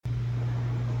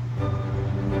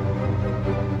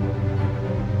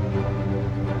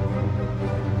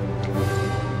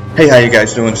Hey, how you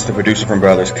guys doing? It's the producer from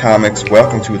Brothers Comics.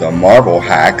 Welcome to the Marvel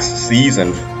Hacks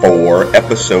Season 4,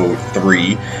 Episode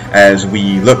 3, as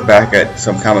we look back at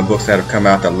some comic books that have come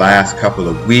out the last couple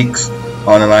of weeks.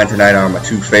 On the line tonight are my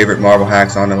two favorite Marvel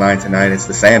hacks. On the line tonight, it's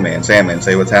the Sandman. Sandman,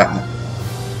 say what's happening.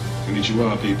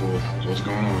 Konnichiwa, people. What's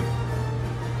going on?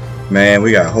 Man,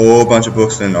 we got a whole bunch of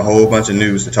books and a whole bunch of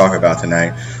news to talk about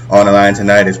tonight. On the line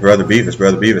tonight is Brother Beavis.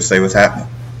 Brother Beavis, say what's happening.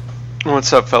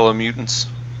 What's up, fellow mutants?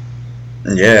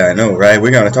 Yeah, I know, right?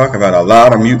 We're going to talk about a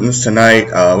lot of mutants tonight.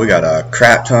 We got a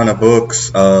crap ton of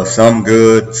books, some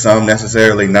good, some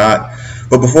necessarily not.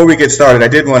 But before we get started, I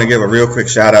did want to give a real quick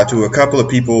shout out to a couple of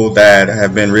people that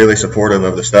have been really supportive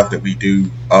of the stuff that we do.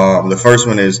 The first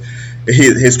one is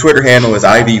his Twitter handle is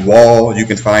Ivy Wall. You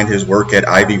can find his work at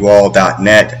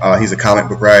ivywall.net. He's a comic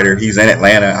book writer. He's in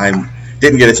Atlanta. I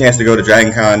didn't get a chance to go to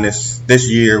Dragon Con this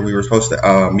year. We were supposed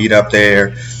to meet up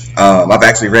there. I've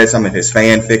actually read some of his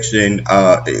fan fiction.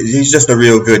 He's just a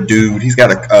real good dude. He's got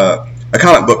a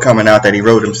comic book coming out that he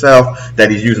wrote himself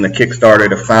that he's using a Kickstarter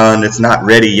to fund. It's not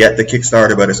ready yet, the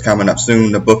Kickstarter, but it's coming up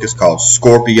soon. The book is called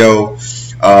Scorpio.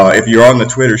 If you're on the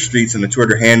Twitter streets and the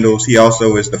Twitter handles, he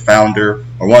also is the founder,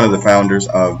 or one of the founders,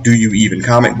 of Do You Even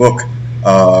Comic Book,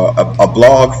 a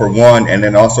blog for one, and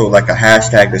then also like a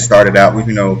hashtag that started out with,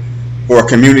 for a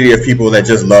community of people that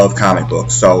just love comic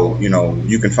books. So,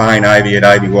 you can find Ivy at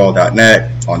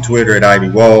ivywall.net, on Twitter at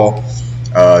ivywall,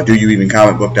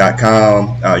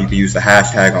 doyouevencomicbook.com. You can use the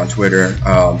hashtag on Twitter.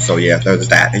 So yeah, there's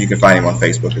that. And you can find him on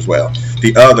Facebook as well.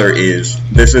 The other is,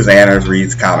 this is Anna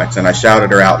Reads Comics, and I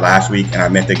shouted her out last week, and I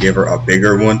meant to give her a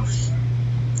bigger one.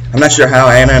 I'm not sure how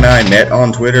Anna and I met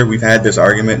on Twitter. We've had this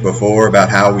argument before about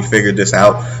how we figured this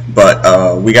out,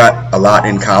 but we got a lot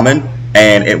in common.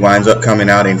 And it winds up coming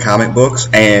out in comic books.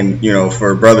 And,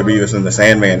 for Brother Beavis and the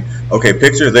Sandman, okay,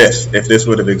 picture this. If this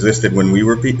would have existed when we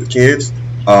were kids,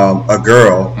 a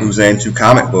girl who's into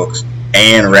comic books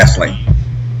and wrestling.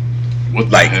 What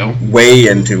the hell? Way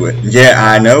into it. Yeah,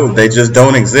 I know. They just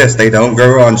don't exist. They don't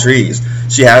grow on trees.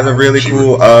 She has a really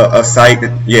cool site.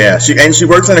 Yeah, she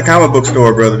works in a comic book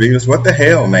store, Brother Beavis. What the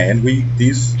hell, man?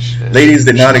 These ladies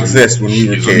did not exist when we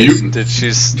were kids. Did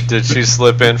she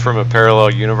slip in from a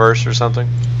parallel universe or something?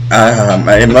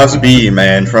 It must be,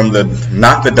 man, from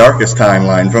not the darkest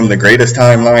timeline, from the greatest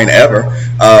timeline ever.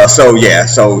 So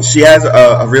she has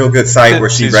a real good site where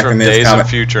she recommends Days of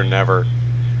Future Never.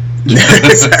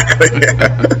 Exactly.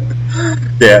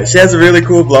 Yeah, she has a really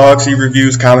cool blog. She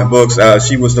reviews comic books.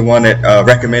 She was the one that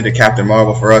recommended Captain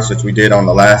Marvel for us, which we did on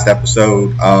the last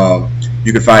episode.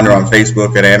 You can find her on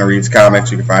Facebook at Anna Reads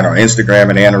Comics. You can find her on Instagram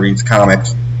at Anna Reads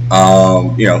Comics.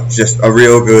 Just a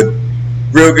real good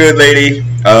lady.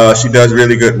 She does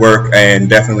really good work, and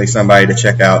definitely somebody to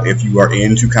check out if you are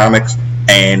into comics,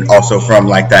 and also from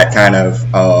like that kind of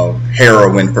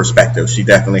heroine perspective. She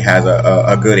definitely has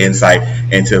a good insight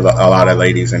into a lot of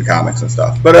ladies in comics and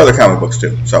stuff, but other comic books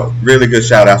too. So really good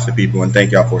shout outs to people, and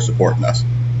thank y'all for supporting us.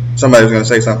 Somebody's going to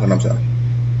say something. I'm sorry.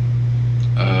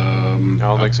 I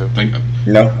don't think so.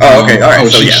 No? Oh, okay. All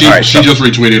right. She just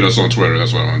retweeted us on Twitter.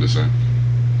 That's what I wanted to say.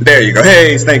 There you go.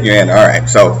 Hey, thank you, Anna. All right.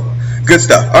 So good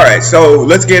stuff. All right. So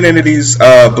let's get into these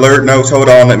blurred notes. Hold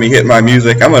on. Let me hit my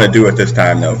music. I'm going to do it this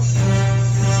time, though.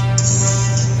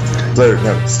 Blurred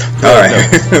notes. All right.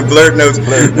 Blurred notes.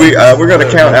 We're going to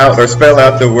count out or spell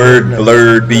out the word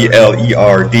blurred,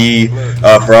 B-L-E-R-D.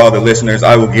 For all the listeners,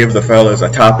 I will give the fellas a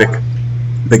topic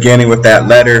beginning with that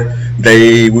letter.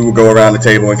 We will go around the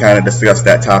table and kind of discuss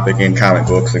that topic in comic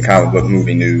books and comic book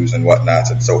movie news and whatnot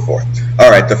and so forth.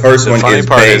 All right, the first one is. The funny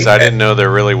part is I didn't know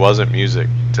there really wasn't music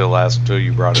till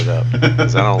you brought it up.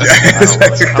 'Cause I'm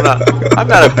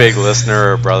not a big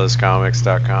listener of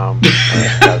brotherscomics.com.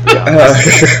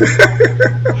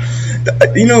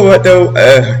 You know what though?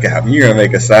 God, you're gonna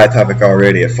make a side topic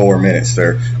already at 4 minutes,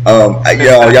 sir.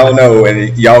 Y'all know,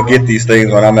 and y'all get these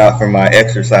things when I'm out for my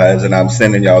exercise, and I'm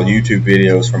sending y'all YouTube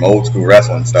videos from old school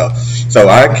wrestling stuff. So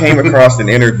I came across an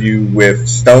interview with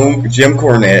Jim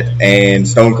Cornette and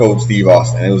Stone Cold Steve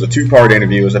Austin. It was a 2-part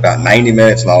interview. It was about 90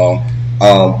 minutes long.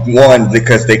 One,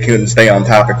 because they couldn't stay on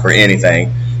topic for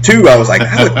anything. 2, I was like,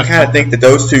 I would kind of think that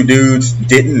those two dudes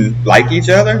didn't like each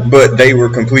other, but they were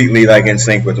completely like in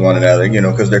sync with one another,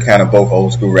 because they're kind of both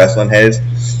old school wrestling heads.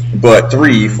 But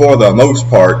 3, for the most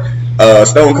part,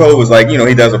 Stone Cold was like,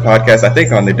 he does a podcast, I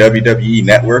think, on the WWE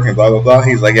network and blah, blah, blah.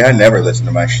 He's like, yeah, I never listen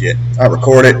to my shit. I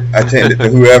record it, I send it to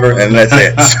whoever, and that's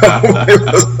it.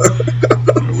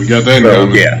 We got that in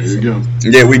common. Yeah. There you go.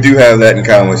 Yeah, we do have that in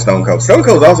common with Stone Cold. Stone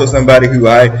Cold's also somebody who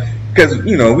because,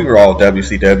 we were all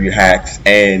WCW hacks,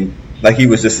 and Like he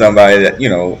was just somebody that,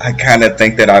 I kind of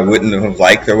think that I wouldn't have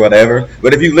liked or whatever.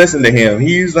 But if you listen to him,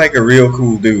 he's like a real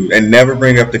cool dude. And never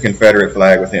bring up the Confederate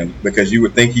flag with him, because you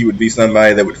would think he would be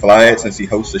somebody that would fly it, since he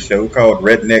hosts a show called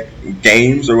Redneck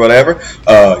Games or whatever.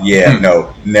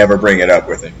 No, never bring it up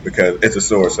with him, because it's a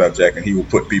sore subject and he will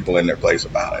put people in their place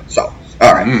about it. So,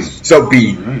 all right. So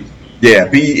B. Yeah,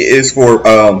 B is for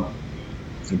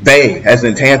Bay, as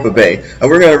in Tampa Bay.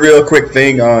 We're going to real quick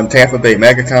thing on Tampa Bay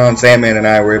MegaCon. Sandman and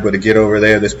I were able to get over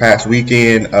there this past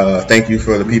weekend. Thank you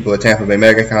for the people at Tampa Bay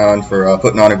MegaCon for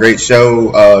putting on a great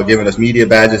show, giving us media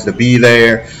badges to be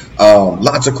there.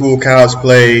 Lots of cool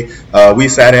cosplay. We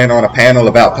sat in on a panel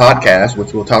about podcasts,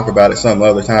 which we'll talk about at some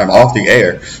other time off the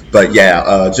air. But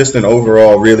yeah, just an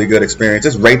overall really good experience.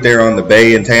 It's right there on the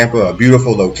bay in Tampa, a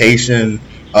beautiful location.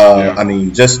 I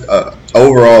mean, just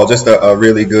overall, just a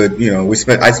really good,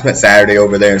 I spent Saturday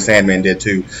over there, and Sandman did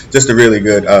too. Just a really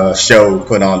good show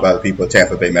put on by the people at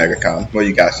Tampa Bay MegaCon. What do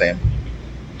you guys saying?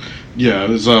 Yeah,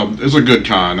 it's a good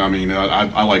con. I mean,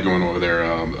 I like going over there.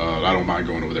 I don't mind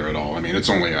going over there at all. I mean, it's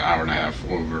only an hour and a half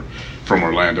over from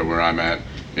Orlando where I'm at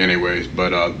anyways.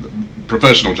 But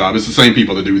professional job. It's the same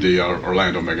people that do the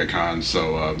Orlando MegaCon,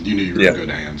 so you know you're in good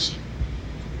hands.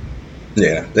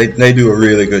 Yeah, they do a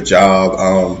really good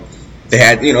job. They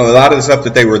had, a lot of the stuff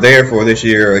that they were there for this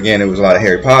year. Again, it was a lot of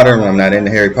Harry Potter. I'm not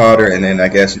into Harry Potter. And then I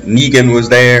guess Negan was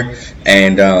there.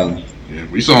 And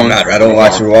we saw him. I don't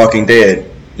watch The Walking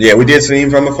Dead. Yeah, we did see him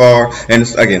from afar. And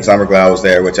again, Summer Glau was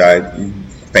there, which I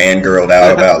fangirled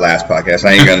out about last podcast.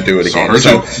 I ain't gonna do it again.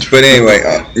 But anyway,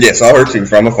 saw her too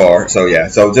from afar. So yeah,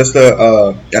 so just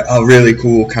a really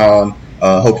cool con.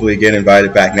 Hopefully get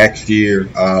invited back next year,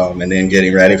 and then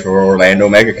getting ready for Orlando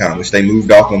MegaCon, which they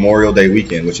moved off Memorial Day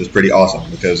weekend, which is pretty awesome,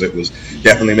 because it was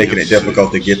definitely making it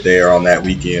difficult to get there on that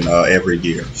weekend every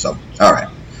year. So, all right.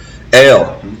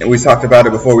 L, and we talked about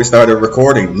it before we started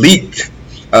recording, leaked.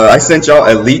 I sent y'all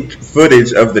a leaked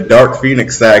footage of the Dark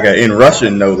Phoenix saga in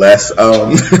Russian, no less,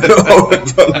 from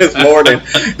this morning,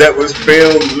 that was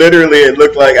filmed. Literally, it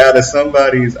looked like out of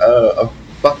somebody's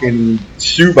fucking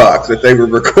shoebox that they were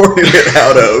recording it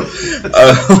out of.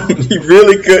 You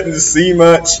really couldn't see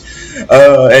much.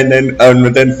 And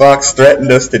then Fox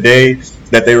threatened us today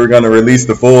that they were going to release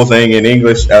the full thing in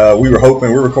English. We were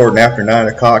hoping, we're recording after 9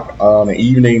 o'clock on the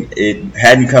evening. It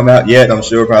hadn't come out yet. I'm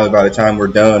sure probably by the time we're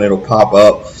done, it'll pop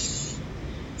up.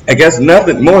 I guess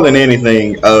nothing more than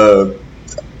anything. I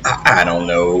don't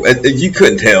know. You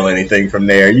couldn't tell anything from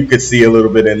there. You could see a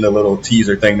little bit in the little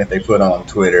teaser thing that they put on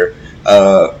Twitter.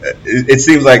 It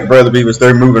seems like Brother Beavis,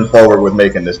 they're moving forward with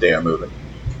making this damn movie.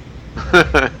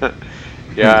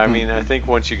 Yeah, I mean, I think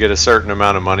once you get a certain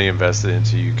amount of money invested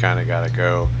into you, kind of got to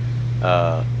go.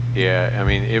 Yeah, I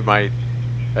mean, it might...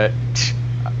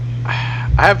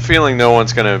 I have a feeling no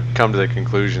one's going to come to the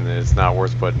conclusion that it's not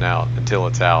worth putting out until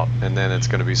it's out, and then it's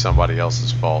going to be somebody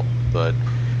else's fault. But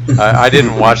I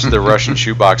didn't watch the Russian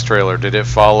Shoebox trailer. Did it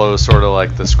follow sort of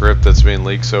like the script that's been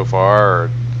leaked so far,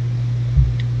 or...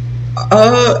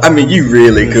 I mean, you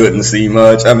really couldn't see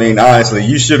much. I mean, honestly,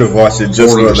 you should have watched it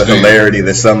just for the hilarity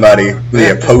that somebody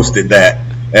posted that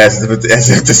as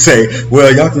if to say,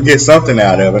 well, y'all can get something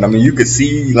out of it. I mean, you could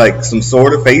see like some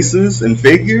sort of faces and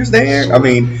figures there. I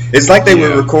mean, it's like they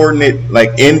were recording it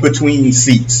like in between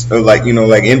seats, or like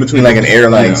like in between like an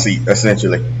airline seat,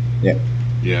 essentially. Yeah.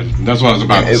 Yeah, that's what I was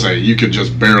about to say. You could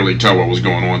just barely tell what was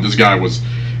going on. This guy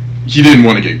he didn't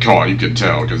want to get caught, you could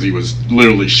tell, because he was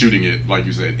literally shooting it, like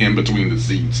you said, in between the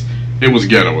seats. It was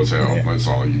ghetto as hell. Yeah. That's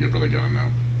all you really gotta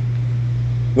know.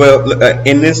 Well,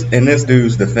 in this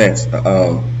dude's defense,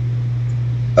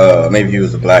 maybe he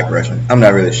was a black Russian. I'm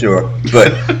not really sure,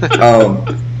 but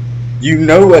you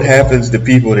know what happens to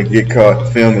people that get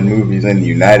caught filming movies in the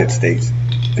United States.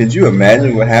 Could you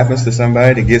imagine what happens to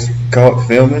somebody that gets caught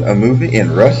filming a movie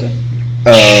in Russia?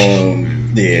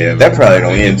 Yeah, that probably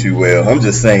don't end too well. I'm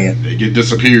just saying. They get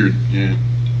disappeared. Yeah.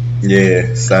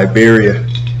 Yeah, Siberia.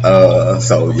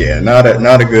 So yeah, not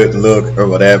a good look or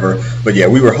whatever. But yeah,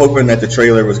 we were hoping that the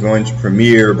trailer was going to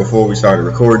premiere before we started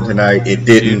recording tonight. It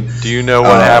didn't. Do you know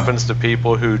what happens to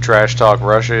people who trash talk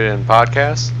Russia in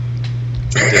podcasts?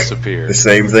 They disappear. The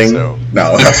same thing. So.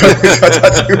 No,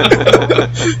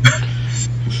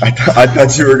 I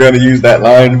thought you were going to use that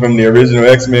line from the original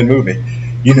X-Men movie.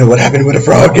 You know what happened when a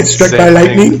frog gets struck by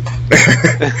lightning?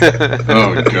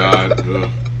 Oh, God.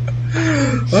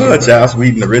 Joss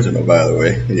Whedon original, by the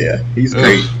way. Yeah, he's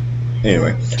great.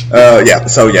 Anyway, so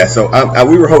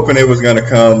we were hoping it was going to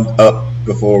come up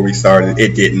before we started.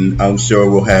 It didn't. I'm sure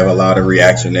we'll have a lot of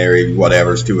reactionary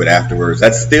whatevers to it afterwards.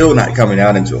 That's still not coming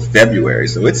out until February,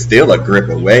 so it's still a grip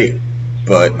away.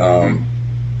 But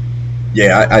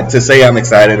To say I'm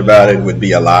excited about it would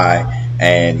be a lie,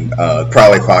 and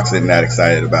probably Fox isn't that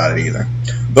excited about it either.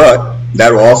 But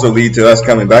that will also lead to us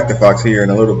coming back to Fox here in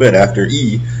a little bit after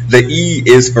E. The E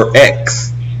is for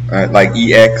X, right? Like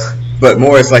EX, but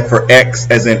more it's like for X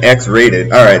as in X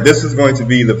rated. All right, this is going to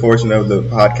be the portion of the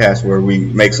podcast where we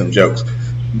make some jokes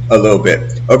a little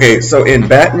bit. Okay, so in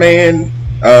Batman,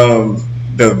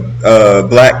 the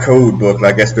Black Code book,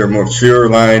 I guess their more mature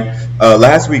line,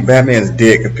 last week Batman's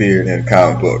dick appeared in a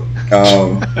comic book.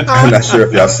 I'm not sure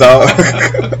if y'all saw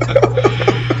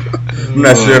I'm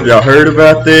not sure if y'all heard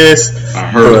about this. I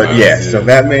heard about it. So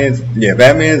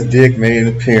Batman's dick made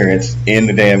an appearance in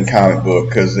the damn comic book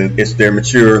because it's their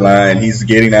mature line. He's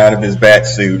getting out of his bat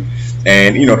suit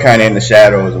and, kind of in the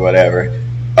shadows or whatever.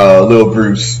 Little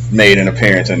Bruce made an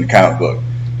appearance in the comic book.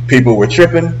 People were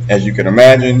tripping, as you can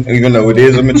imagine, even though it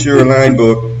is a mature line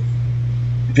book.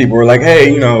 People were like,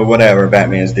 hey, whatever,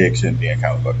 Batman's dick shouldn't be in a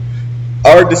comic book.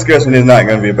 Our discussion is not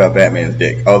going to be about Batman's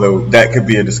dick, although that could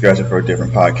be a discussion for a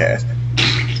different podcast.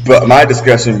 But my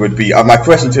discussion would be, my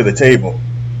question to the table,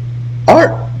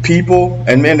 aren't people,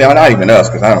 and men, not even us,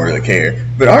 because I don't really care,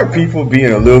 but aren't people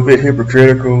being a little bit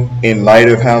hypocritical in light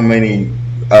of how many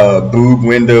boob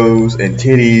windows and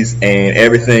titties and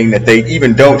everything that they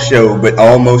even don't show, but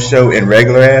almost show in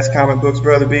regular-ass comic books,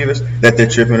 Brother Beavis, that they're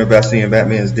tripping about seeing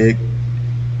Batman's dick?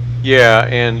 Yeah,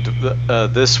 and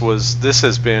this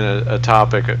has been a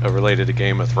topic related to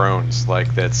Game of Thrones.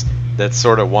 Like that's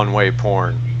sort of one-way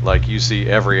porn. Like you see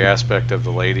every aspect of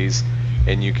the ladies,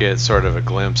 and you get sort of a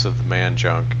glimpse of the man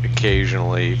junk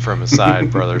occasionally from a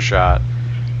side brother shot.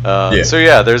 So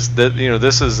yeah,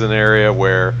 this is an area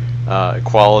where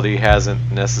equality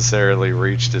hasn't necessarily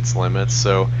reached its limits.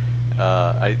 So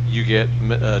you get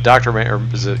Dr.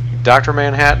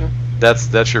 Manhattan.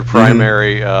 That's your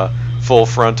primary full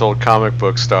frontal comic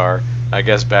book star. I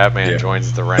guess Batman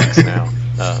joins the ranks now.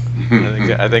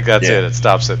 I think that's it. It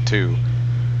stops at 2.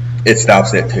 It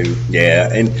stops at 2,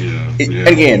 and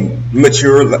again,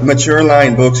 mature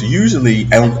line books usually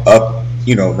ramp up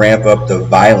the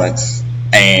violence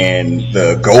and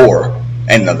the gore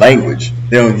and the language.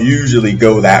 They don't usually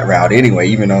go that route anyway.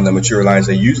 Even on the mature lines,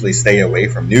 they usually stay away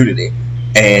from nudity.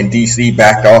 And DC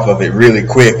backed off of it really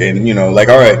quick, and all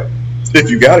right, if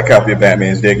you got a copy of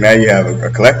Batman's dick, now you have a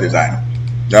collector's item.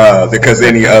 Because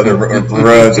any other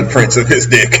runs and prints of his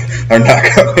dick are not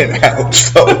coming out.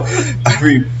 So,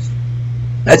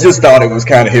 I just thought it was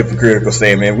kind of hypocritical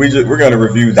saying, man, we're going to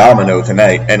review Domino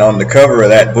tonight. And on the cover of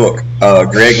that book,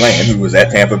 Greg Land, who was at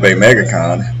Tampa Bay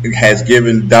MegaCon, has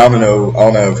given Domino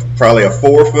on probably a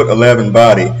 4'11"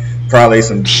 body, probably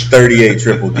some 38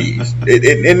 triple Ds.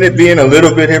 Isn't it being a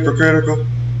little bit hypocritical?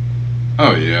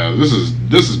 Oh yeah, this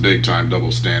is big time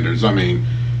double standards. I mean,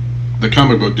 the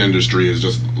comic book industry has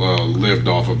just lived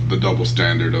off of the double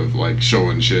standard of like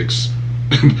showing chicks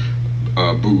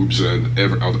boobs and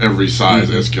every size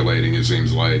escalating, it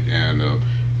seems like, and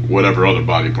whatever other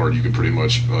body part you could pretty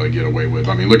much get away with.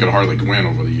 I mean, look at Harley Quinn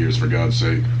over the years, for God's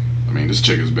sake. I mean, this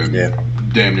chick has been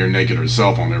damn near naked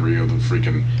herself on every other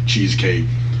freaking cheesecake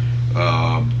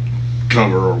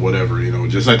cover or whatever.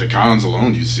 Just at the cons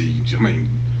alone, you see. I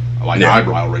mean, like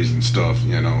eyebrow raising stuff.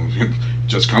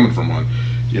 Just coming from one.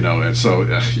 And so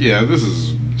this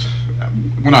is.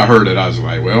 When I heard it, I was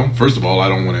like, well, first of all,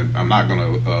 I'm not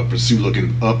going to pursue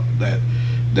looking up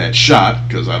that shot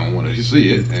because I don't want to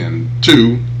see it. And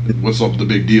 2, what's up the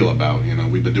big deal about?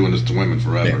 We've been doing this to women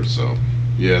forever. So,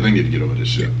 they need to get over this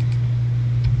shit.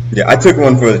 Yeah, I took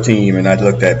one for the team, and I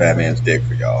looked at Batman's dick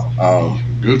for y'all.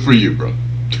 Good for you, bro.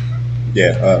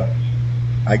 Yeah,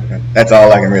 that's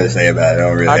all I can really say about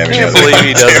it. I can't believe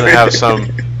he doesn't have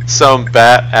some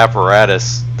bat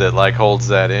apparatus that like holds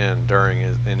that in during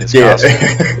his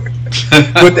costume.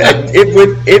 But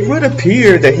it would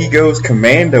appear that he goes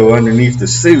commando underneath the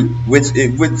suit, which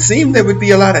it would seem there would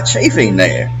be a lot of chafing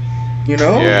there,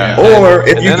 Yeah. Or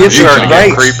if you get starting it right, to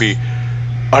get creepy.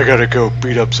 I gotta go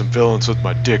beat up some villains with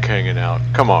my dick hanging out.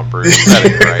 Come on, Bruce, that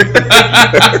ain't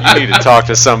right. You need to talk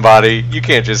to somebody. You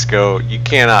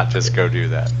cannot just go do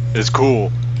that. It's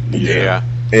cool. Yeah.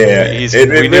 We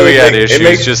knew he had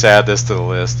issues. Just add this to the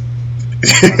list.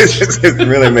 It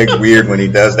really makes weird when he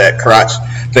does that crotch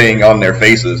thing on their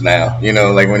faces now.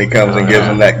 Like when he comes and gives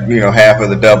them that, half of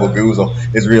the double goozle.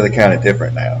 It's really kind of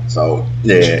different now. So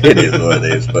it is what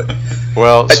it is. But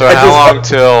well, so how long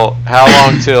till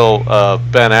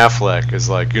Ben Affleck is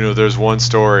like, there's one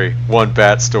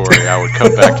bat story I would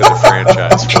come back to the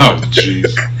franchise for. Oh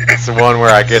jeez, it's the one where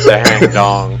I get the hang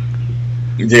dong.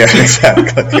 Yeah,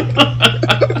 exactly.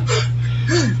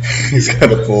 He's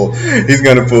gonna pull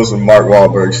some Mark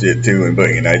Wahlberg shit too in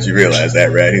Boogie Nights. You realize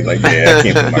that, right? He's like, yeah, I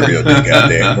can't put my real dick out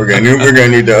there. We're gonna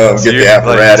need to get the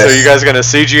apparatus. So you guys gonna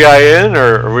CGI in,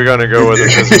 or are we gonna go with a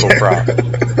physical prop?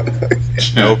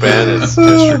 No, Ben, it's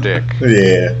just your dick.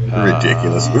 Yeah,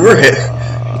 ridiculous.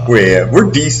 We're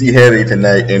DC heavy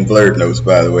tonight in Blurred Notes,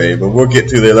 by the way, but we'll get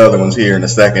to the other ones here in a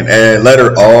second. And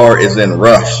letter R is in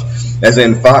rush, as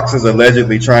in Fox is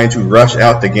allegedly trying to rush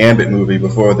out the Gambit movie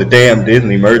before the damn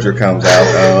Disney merger comes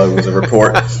out. It was a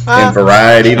report in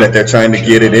Variety that they're trying to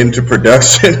get it into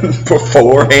production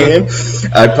beforehand.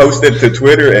 I posted to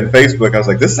Twitter and Facebook. I was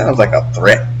like, this sounds like a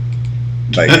threat.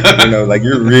 Like, like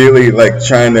you're really like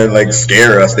trying to like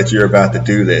scare us that you're about to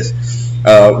do this.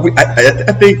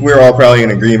 I think we're all probably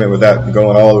in agreement without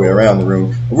going all the way around the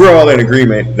room. We're all in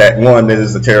agreement that one, that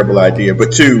is a terrible idea,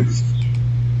 but two,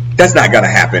 that's not going to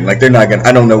happen. Like, they're not going to,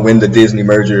 I don't know when the Disney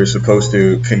merger is supposed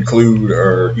to conclude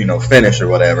or, finish or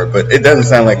whatever, but it doesn't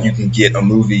sound like you can get a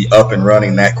movie up and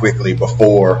running that quickly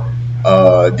before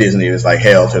Disney is like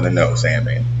hell to the no,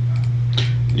 Sandman.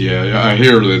 Yeah, I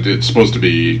hear that it's supposed to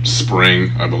be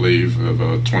spring, I believe, of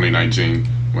 2019,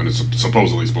 when it's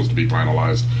supposedly supposed to be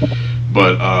finalized.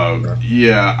 But,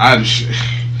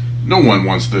 no one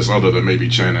wants this other than maybe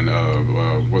Channing,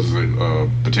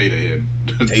 Potato Head,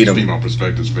 Female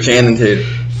Perspectives video. Channing Tatum.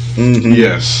 Mm-hmm.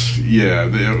 Yes, yeah,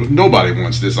 nobody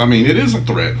wants this. I mean, it is a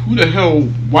threat. Who the hell,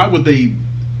 why would they...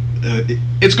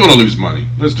 it's going to lose money.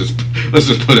 Let's just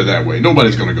put it that way.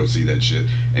 Nobody's going to go see that shit.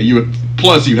 And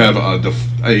plus you have a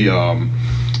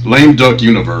lame duck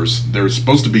universe. They're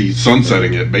supposed to be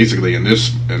sunsetting it basically in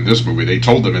this movie. They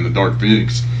told them in the Dark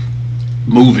Phoenix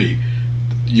movie,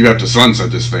 you have to sunset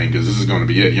this thing because this is going to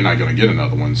be it. You're not going to get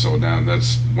another one. So now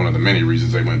that's one of the many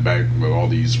reasons they went back with all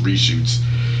these reshoots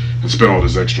and spent all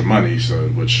this extra money. So,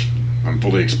 which I'm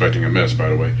fully expecting a mess, by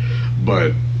the way.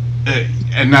 But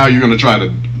and now you're going to try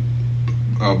to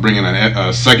bring in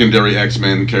a secondary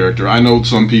X-Men character. I know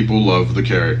some people love the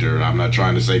character. I'm not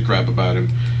trying to say crap about him,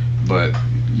 but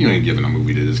you ain't giving a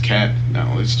movie to this cat.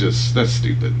 No, it's just, that's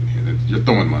stupid. You're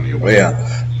throwing money away. Well,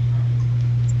 yeah.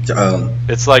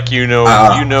 It's like you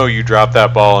drop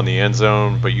that ball in the end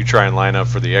zone, but you try and line up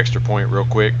for the extra point real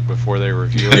quick before they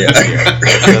review it. Yeah.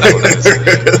 That's what it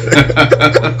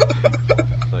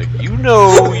is. Like,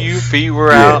 your feet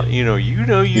were out. You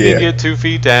can get 2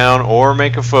 feet down or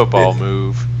make a football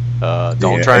move.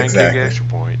 Don't try and kick an extra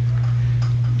point.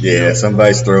 Yeah,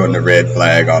 somebody's throwing the red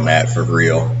flag on that for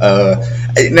real. Not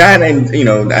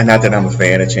that I'm a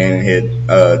fan of Channing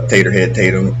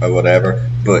Tatum or whatever,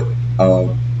 but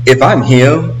if I'm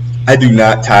him, I do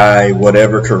not tie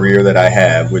whatever career that I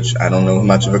have, which I don't know how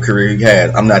much of a career he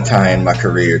has. I'm not tying my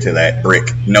career to that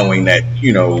brick, knowing that,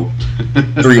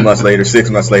 3 months later,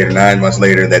 6 months later, 9 months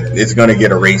later, that it's going to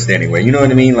get erased anyway. You know what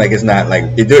I mean? Like, it's not like,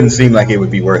 it doesn't seem like it would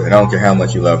be worth it. I don't care how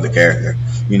much you love the character.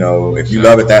 If you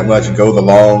love it that much, go the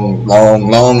long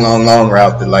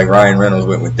route that like Ryan Reynolds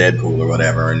went with Deadpool or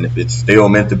whatever. And if it's still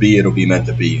meant to be, it'll be meant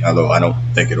to be. Although I don't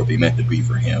think it'll be meant to be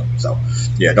for him. So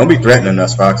yeah, don't be threatening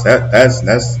us, Fox. That's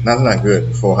not good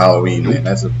before Halloween, man.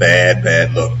 That's a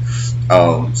bad look.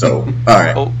 All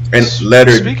right. Oh, and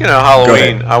speaking of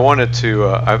Halloween, I wanted to.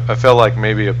 I felt like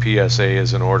maybe a PSA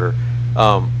is in order.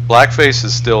 Blackface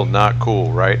is still not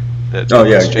cool, right? No,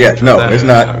 it's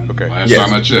not. Okay. Last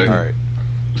time I checked. All right.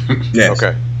 Yes.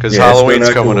 Okay. Because Halloween's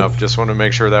coming up. Just want to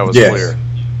make sure that was clear.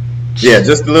 Yeah,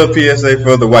 just a little PSA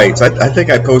for the whites. I think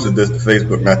I posted this to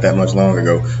Facebook not that much long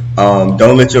ago.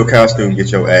 Don't let your costume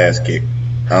get your ass kicked.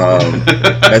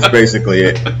 That's basically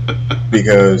it.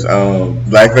 Because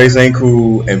blackface ain't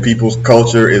cool, and people's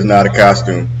culture is not a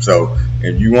costume. So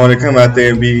if you want to come out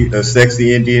there and be a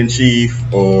sexy Indian chief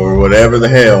or whatever the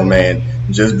hell, man,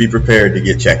 just be prepared to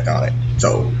get checked on it.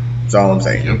 So that's all I'm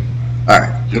saying. Yep. All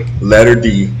right. Yep. Letter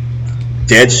D.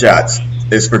 Deadshots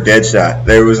is for Deadshot.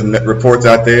 There was reports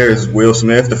out there as Will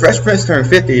Smith. The Fresh Prince turned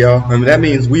 50, y'all. I mean, that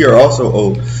means we are also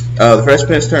old. The Fresh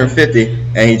Prince turned 50,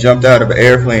 and he jumped out of an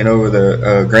airplane over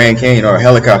the Grand Canyon, or a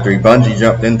helicopter. He bungee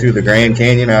jumped into the Grand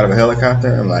Canyon out of a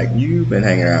helicopter. I'm like, you've been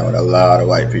hanging around with a lot of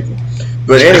white people.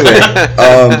 But anyway,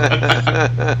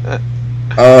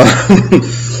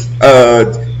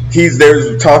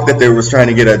 there's talk that they was trying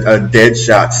to get a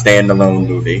Deadshot standalone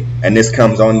movie, and this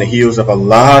comes on the heels of a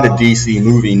lot of DC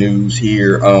movie news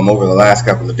here over the last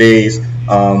couple of days.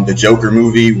 The Joker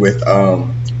movie with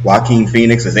Joaquin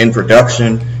Phoenix is in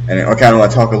production, and I kind of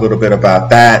want to talk a little bit about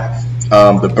that.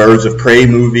 The Birds of Prey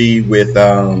movie with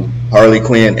Harley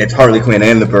Quinn. It's Harley Quinn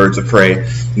and the Birds of Prey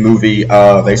movie.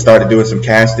 They started doing some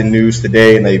casting news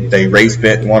today, and they race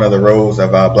bet one of the roles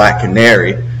of Black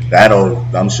Canary.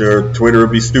 I'm sure Twitter will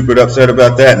be stupid upset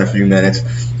about that in a few minutes.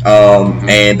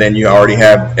 And then you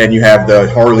have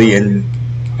the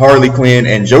Harley Quinn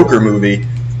and Joker movie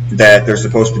that they're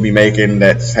supposed to be making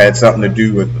that's had something to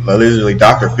do with, literally,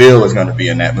 Dr. Phil is going to be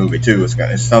in that movie too.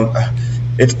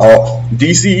 It's all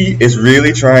DC is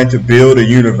really trying to build a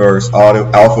universe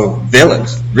off of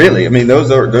villains. Really, I mean,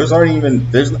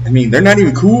 they're not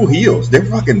even cool heels. They're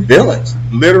fucking villains,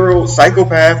 literal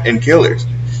psychopath and killers.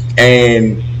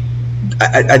 And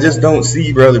I just don't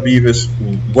see, Brother Beavis,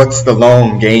 what's the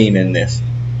long game in this?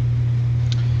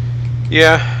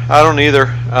 Yeah, I don't either.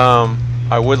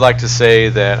 I would like to say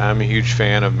that I'm a huge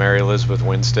fan of Mary Elizabeth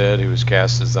Winstead, who was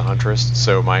cast as the Huntress.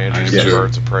 So my interest in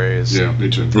Birds of Prey is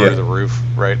through the roof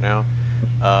right now.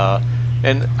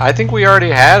 And I think we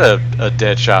already had a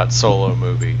Deadshot solo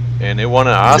movie, and it won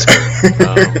an Oscar.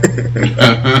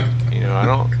 I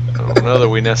don't know that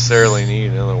we necessarily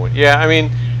need another one. Yeah, I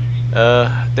mean,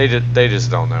 they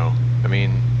just don't know. I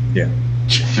mean,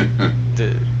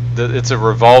 it's a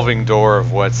revolving door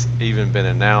of what's even been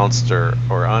announced or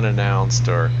unannounced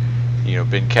or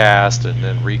been cast and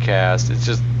then recast. It's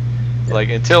just like,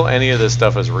 until any of this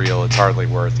stuff is real, it's hardly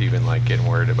worth even like getting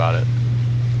worried about it.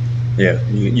 Yeah,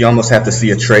 you almost have to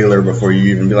see a trailer before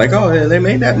you even be like, oh, they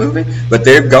made that movie. But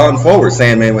they've gone forward,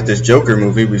 saying, man, with this Joker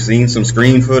movie, we've seen some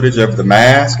screen footage of The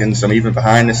Mask and some even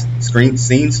behind the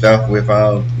scene stuff with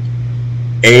Arthur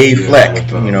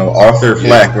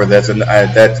Fleck, where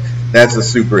that's a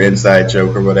super inside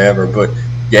joke or whatever. But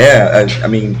yeah, I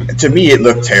mean, to me it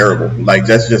looked terrible. Like,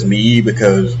 that's just me,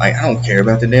 because I don't care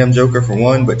about the damn Joker, for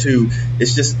one, but two,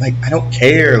 it's just like, I don't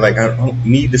care. Like, I don't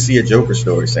need to see a Joker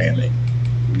story, Sandy.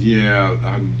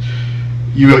 Yeah,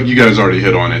 you guys already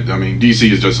hit on it. I mean, DC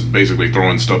is just basically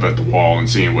throwing stuff at the wall and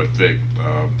seeing what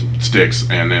sticks,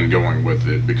 and then going with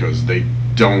it, because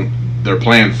their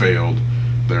plan failed.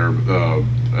 Their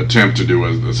attempt to do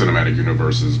a cinematic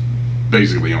universe is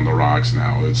basically on the rocks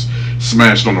now. It's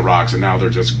smashed on the rocks, and now they're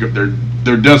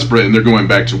desperate, and they're going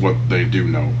back to what they do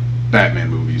know, Batman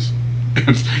movies,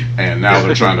 and now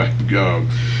they're trying to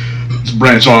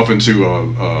branch off into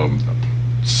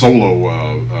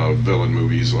solo villain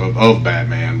movies of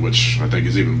Batman, which I think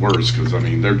is even worse, because I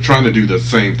mean, they're trying to do the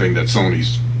same thing that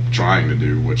Sony's trying to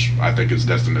do, which I think is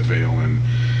destined to fail. And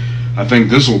I think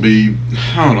this will be,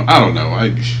 I don't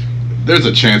know. There's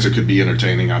a chance it could be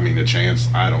entertaining. I mean, a chance.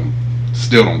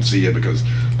 Still don't see it, because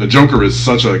the Joker is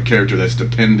such a character that's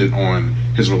dependent on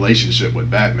his relationship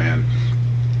with Batman,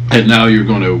 and now you're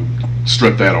going to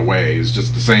strip that away. It's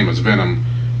just the same as Venom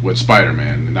with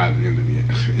Spider-Man.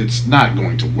 It's not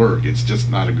going to work. It's just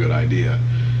not a good idea,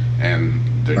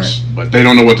 but they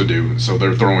don't know what to do, so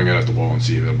they're throwing it at the wall and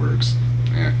see if it works.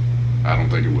 I don't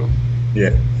think it will.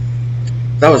 Yeah.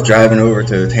 I was driving over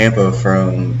to Tampa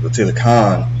to the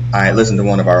con. I listened to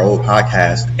one of our old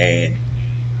podcasts, and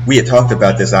we had talked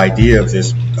about this idea of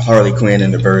this Harley Quinn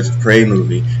and the Birds of Prey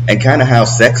movie, and kind of how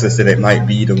sexist it might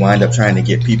be to wind up trying to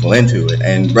get people into it.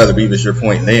 And Brother Beavis, your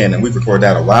point then, and we recorded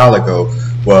that a while ago,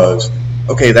 was,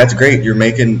 okay, that's great. You're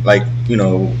making, like,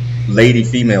 lady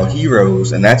female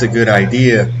heroes, and that's a good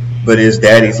idea. But is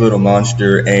Daddy's Little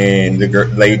Monster and the girl,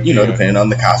 depending on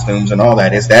the costumes and all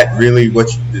that, is that really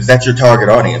is that your target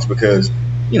audience? Because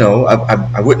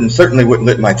I certainly wouldn't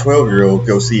let my 12-year-old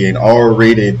go see an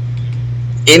R-rated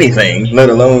anything, let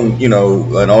alone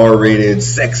an R-rated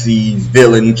sexy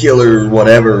villain killer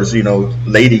whatever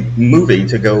lady movie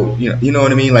to go. You know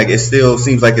what I mean? Like, it still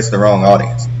seems like it's the wrong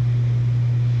audience.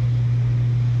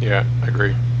 Yeah, I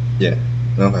agree. Yeah.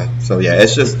 Okay. So yeah,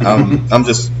 it's just I'm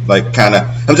just kind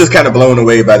of blown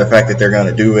away by the fact that they're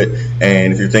gonna do it.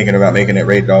 And if you're thinking about making it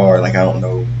rated R, like, I don't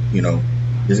know,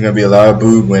 there's gonna be a lot of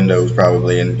boob windows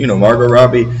probably. And Margot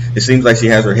Robbie, it seems like she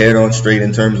has her head on straight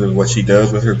in terms of what she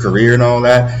does with her career and all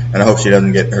that. And I hope she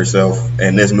doesn't get herself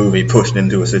in this movie pushed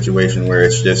into a situation where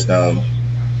it's just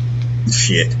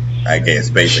shit, I guess,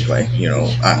 basically.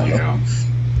 I don't know.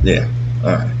 Yeah.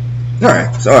 All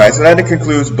right. So that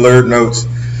concludes Blurred Notes.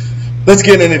 Let's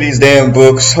get into these damn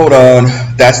books. Hold on.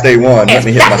 That's day one. Let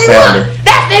me hit my sounder.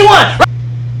 That's day one.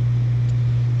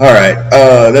 All right.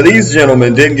 Now, these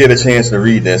gentlemen didn't get a chance to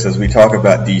read this as we talk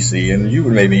about DC, and you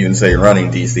would maybe even say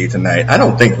running DC tonight. I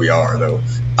don't think we are, though.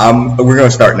 We're going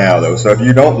to start now, though. So if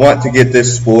you don't want to get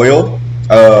this spoiled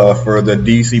for the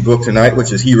DC book tonight,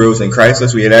 which is Heroes in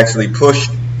Crisis, we had actually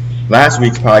pushed last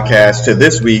week's podcast to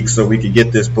this week so we could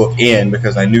get this book in,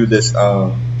 because I knew this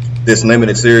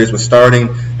limited series was starting.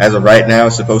 As of right now,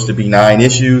 it's supposed to be 9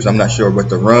 issues. I'm not sure what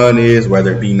the run is,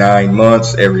 whether it be 9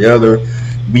 months, every other.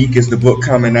 week is the book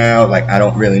coming out? Like, I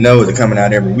don't really know. Is it coming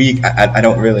out every week? I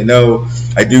don't really know.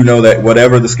 I do know that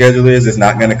whatever the schedule is, it's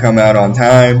not going to come out on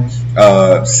time.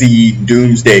 See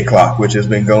Doomsday Clock, which has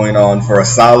been going on for a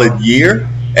solid year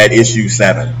at issue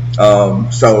 7.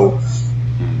 So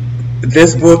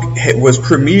this book was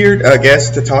premiered, I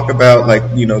guess, to talk about, like,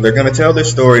 you know, they're going to tell their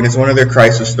story, and it's one of their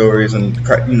crisis stories, and,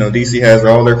 you know, DC has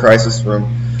all their crisis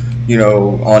from, you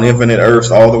know, on Infinite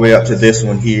Earths all the way up to this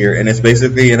one here, and it's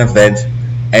basically an event,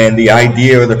 and the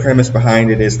idea or the premise behind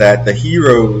it is that the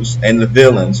heroes and the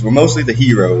villains, well, mostly the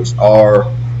heroes,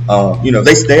 are, you know,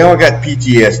 they all got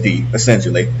PTSD,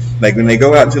 essentially. Like, when they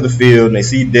go out into the field and they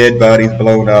see dead bodies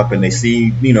blown up, and they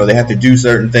see, you know, they have to do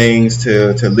certain things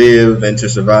to live and to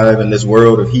survive in this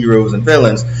world of heroes and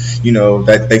villains, you know,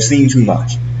 that they've seen too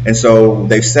much. And so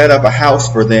they've set up a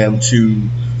house for them to,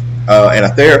 and a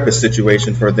therapist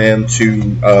situation for them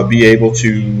to be able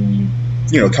to,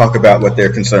 you know, talk about what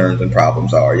their concerns and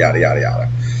problems are, yada, yada, yada.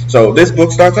 So this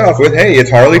book starts off with, hey, it's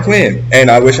Harley Quinn, and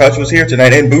I wish Hutch was here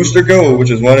tonight, and Booster Gold, which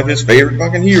is one of his favorite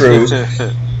fucking heroes.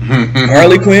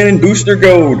 Harley Quinn and Booster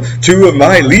Gold, two of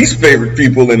my least favorite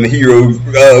people in the hero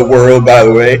world, by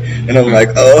the way. And I'm like,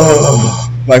 oh,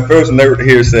 my first note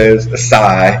here says a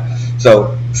sigh.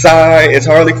 So, sigh, it's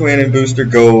Harley Quinn and Booster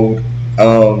Gold,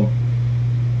 and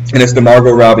it's the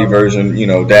Margot Robbie version, you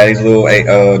know, Daddy's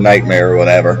little nightmare or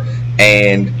whatever.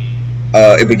 And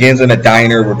it begins in a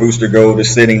diner where Booster Gold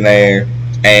is sitting there,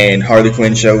 and Harley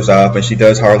Quinn shows up, and she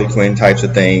does Harley Quinn types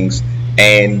of things,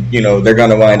 and, you know, they're going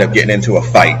to wind up getting into a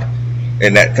fight,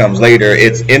 and that comes later.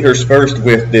 It's interspersed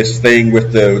with this thing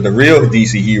with the real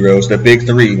DC heroes, the big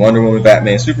three, Wonder Woman,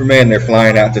 Batman, Superman. They're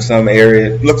flying out to some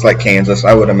area, it looks like Kansas,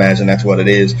 I would imagine that's what it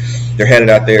is. They're headed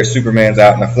out there, Superman's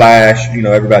out in a flash, you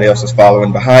know, everybody else is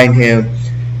following behind him.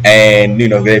 And, you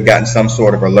know, they've gotten some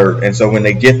sort of alert. And so when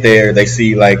they get there, they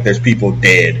see, like, there's people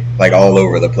dead, like, all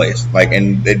over the place. Like,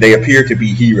 and they appear to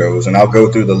be heroes. And I'll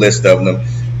go through the list of them,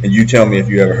 and you tell me if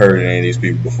you ever heard of any of these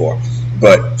people before.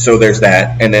 But, so there's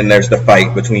that. And then there's the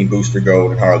fight between Booster Gold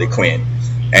and Harley Quinn.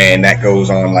 And that goes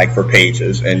on, like, for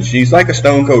pages. And she's like a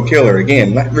stone cold killer.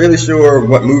 Again, not really sure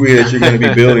what movie that you're going to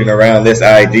be building around this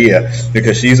idea,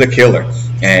 because she's a killer.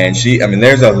 And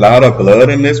there's a lot of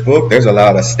blood in this book. There's a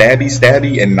lot of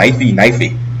stabby, and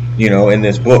knifey, you know, in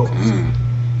this book.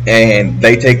 And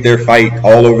they take their fight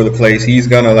all over the place. He's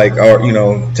gonna, like, or, you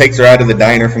know, takes her out of the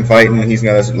diner from fighting. He's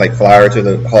gonna, like, fly her to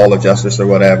the Hall of Justice or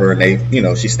whatever. And they, you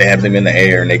know, she stabs him in the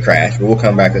air and they crash. But we'll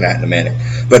come back to that in a minute.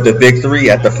 But the big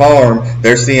three at the farm,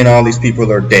 they're seeing all these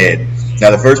people are dead. Now,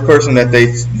 the first person that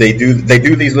they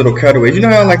do these little cutaways. You know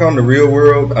how, like, on The Real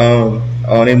World,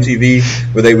 on MTV,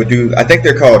 where they would do, I think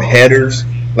they're called headers,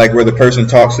 like where the person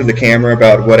talks to the camera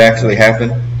about what actually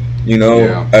happened, you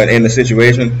know, in the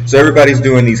situation. So everybody's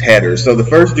doing these headers. So the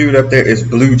first dude up there is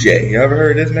Blue Jay. You ever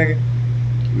heard of this nigga?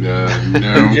 No.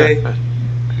 Blue Jay?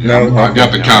 No. I've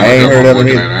got the comic. I ain't heard of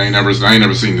him. I ain't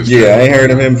never seen this. Yeah, I ain't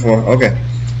heard of him before. Okay.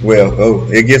 Well,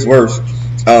 it gets worse.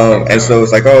 And so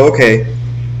it's like, oh, okay.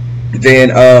 Then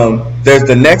there's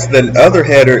the other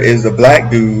header is a black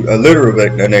dude, a literal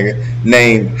nigga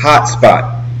named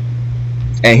Hotspot,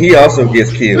 and he also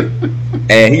gets killed.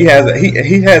 And he has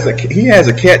a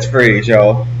catchphrase,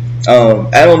 y'all.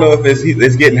 I don't know if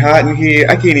it's getting hot in here.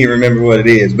 I can't even remember what it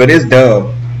is, but it's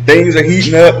dumb. Things are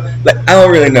heating up. Like, I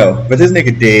don't really know, but this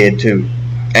nigga dead too.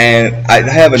 And I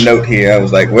have a note here. I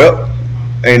was like, well,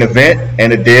 an event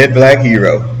and a dead black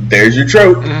hero. There's your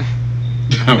trope.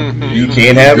 You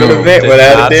can't have an event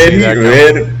without a dead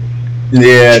hero.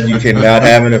 Yeah, you cannot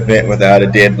have an event without a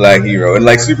dead black hero. And,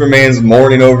 like, Superman's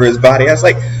mourning over his body. I was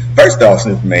like, first off,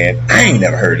 Superman, I ain't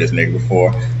never heard of this nigga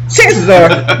before. Chances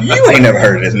are, you ain't never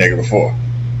heard of this nigga before.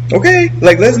 Okay?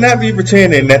 Like, let's not be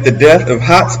pretending that the death of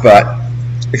Hotspot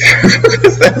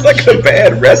sounds like a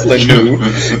bad wrestling move.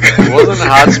 Wasn't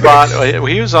Hotspot?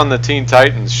 He was on the Teen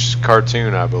Titans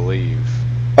cartoon, I believe.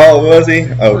 Oh, was he?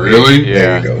 Oh, really?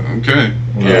 Yeah. There you go. Okay.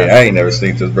 Yeah, I ain't never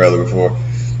seen this brother before.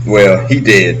 Well, he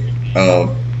did.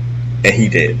 And he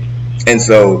did. And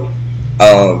so,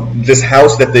 this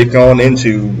house that they've gone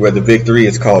into, where the big three,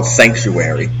 is called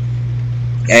Sanctuary.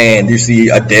 And you see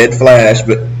a dead Flash,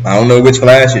 but I don't know which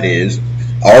Flash it is.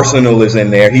 Arsenal is in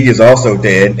there. He is also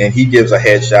dead, and he gives a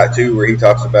headshot too, where he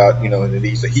talks about, you know, that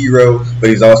he's a hero, but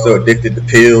he's also addicted to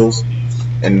pills,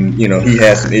 and, you know, he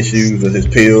has some issues with his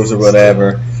pills or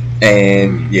whatever.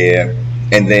 And yeah,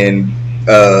 and then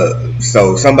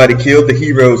so somebody killed the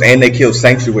heroes, and they killed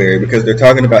Sanctuary, because they're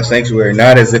talking about Sanctuary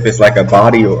not as if it's like a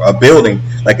body or a building,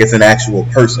 like it's an actual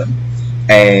person.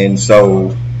 And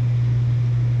so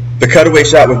the cutaway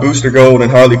shot with Booster Gold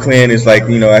and Harley Quinn is like,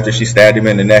 after she stabbed him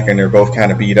in the neck and they're both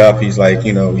kind of beat up, he's like,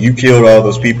 you killed all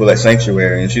those people at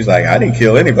Sanctuary. And she's like, I didn't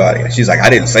kill anybody. And she's like,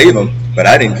 I didn't save them, but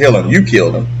I didn't kill them. You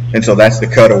killed them. And so that's the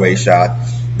cutaway shot.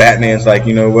 Batman's like,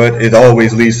 you know what? It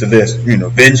always leads to this,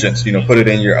 vengeance. Put it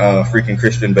in your freaking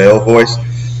Christian Bale voice.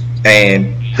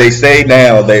 And they say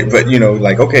now,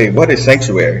 okay, what is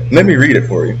Sanctuary? Let me read it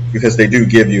for you, because they do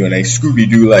give you in a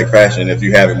Scooby-Doo-like fashion if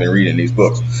you haven't been reading these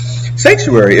books.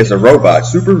 Sanctuary is a robot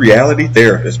super reality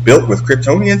therapist built with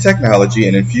Kryptonian technology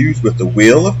and infused with the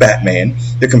will of Batman,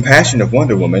 the compassion of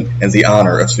Wonder Woman, and the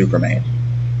honor of Superman.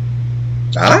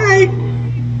 Alright.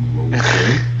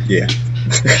 Okay. Yeah.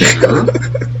 Sure.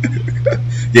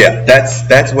 Yeah,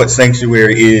 that's what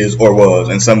Sanctuary is or was,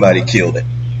 and somebody killed it.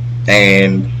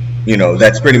 And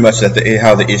that's pretty much how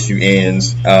the issue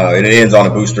ends. And it ends on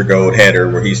a Booster Gold header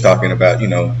where he's talking about,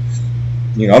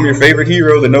 I'm your favorite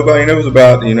hero that nobody knows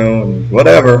about,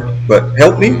 whatever. But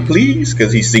help me, please,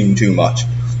 because he's seen too much.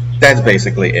 That's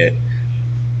basically it.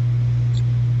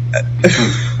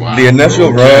 Wow. The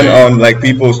initial run on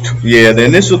the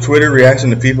initial Twitter reaction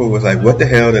to people was like, what the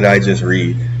hell did I just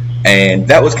read? And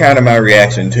that was kind of my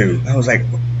reaction too. I was like,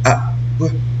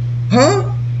 what?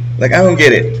 Huh? Like, I don't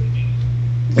get it.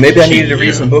 Maybe I needed to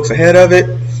read some books ahead of it.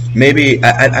 Maybe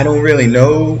I don't really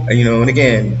know, and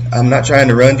again, I'm not trying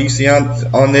to run DC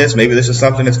on this. Maybe this is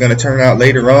something that's going to turn out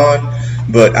later on.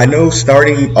 But I know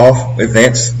starting off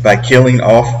events by killing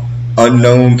off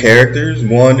unknown characters,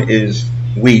 one, is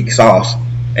weak sauce,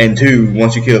 and two,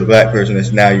 once you kill the black person,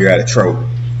 it's now you're at a trope.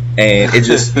 And it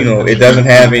just, it doesn't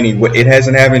have any, it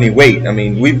hasn't have any weight. I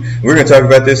mean, we're going to talk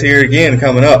about this here again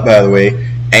coming up, by the way,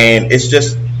 and it's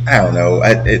just, I don't know,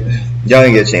 y'all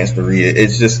didn't get a chance to read it.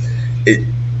 It's just,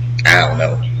 I don't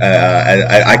know.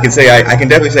 I can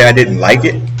definitely say I didn't like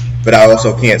it, but I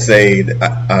also can't say that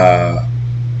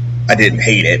I didn't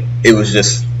hate it. It was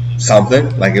just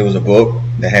something, like it was a book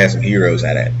that had some heroes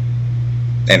in it,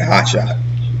 and a hotshot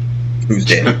who's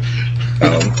dead.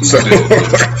 So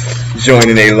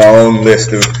joining a long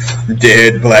list of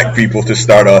dead black people to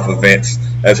start off events,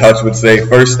 as Hutch would say,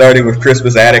 first starting with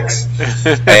Crispus Attucks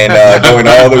and going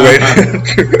all the way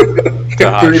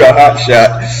through the hot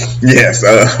shot. Yes,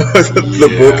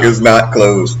 the book is not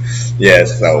closed.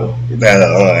 Yes, so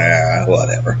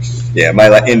whatever. Yeah, my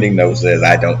ending note says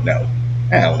I don't know.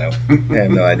 I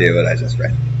have no idea what I just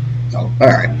read. So, all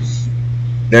right.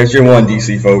 There's your one,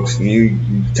 DC folks. You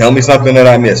tell me something that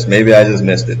I missed. Maybe I just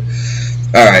missed it.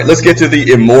 All right, let's get to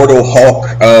the Immortal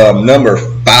Hulk, number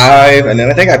 5. And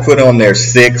then I think I put on there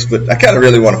 6, but I kind of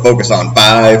really want to focus on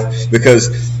 5 because,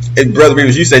 Brother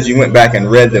Beavers, you said you went back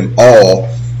and read them all.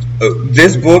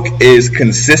 This book is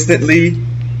consistently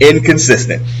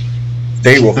inconsistent.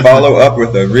 They will follow up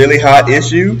with a really hot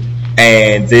issue,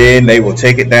 and then they will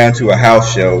take it down to a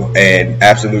house show and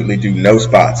absolutely do no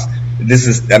spots. This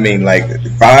is,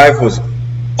 5 was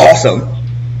awesome,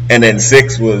 and then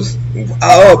 6 was,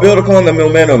 build upon the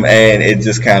momentum, and it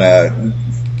just kind of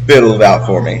fiddled out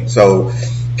for me. So,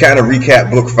 kind of recap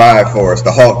book 5 for us,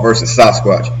 the Hulk versus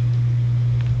Sasquatch.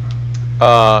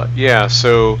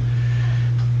 So,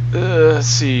 let's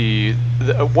see.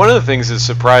 One of the things that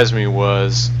surprised me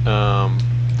was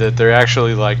that they're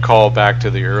actually call back to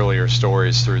the earlier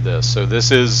stories through this. So this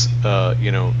is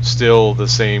still the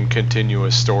same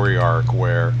continuous story arc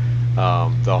where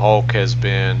the Hulk has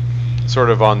been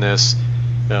sort of on this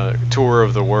tour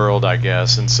of the world, I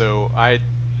guess. And so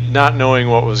not knowing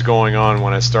what was going on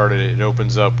when I started, it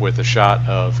opens up with a shot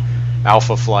of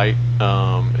Alpha Flight,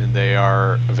 and they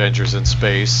are Avengers in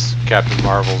space, Captain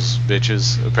Marvel's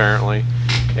bitches apparently,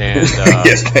 and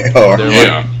yes, they are.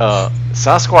 They're like,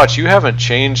 Sasquatch, you haven't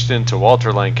changed into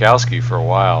Walter Lankowski for a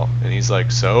while, and he's like,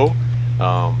 so,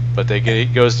 but he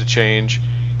goes to change.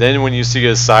 Then when you see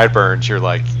his sideburns, you're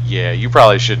like, yeah, you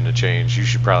probably shouldn't have changed. You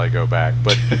should probably go back.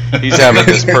 But he's having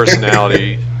this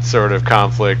personality sort of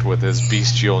conflict with his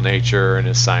bestial nature and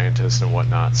his scientist and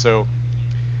whatnot. So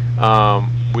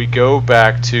we go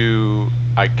back to,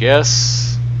 I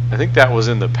think that was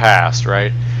in the past,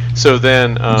 right? So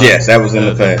then, yes, that was in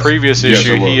the past. The previous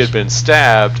issue, he had been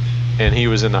stabbed, and he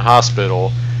was in the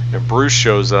hospital, and Bruce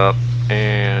shows up,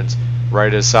 and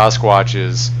right as Sasquatch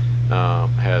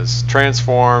has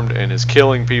transformed and is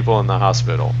killing people in the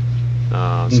hospital.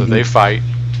 So they fight,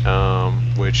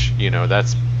 which,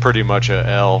 that's pretty much a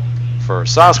L for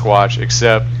Sasquatch,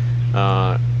 except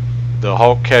the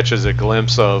Hulk catches a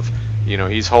glimpse of,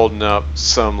 he's holding up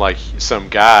some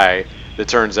guy that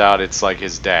turns out it's like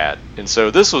his dad. And so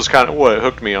this was kind of what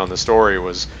hooked me on the story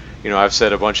was, I've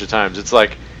said a bunch of times,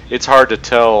 it's hard to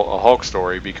tell a Hulk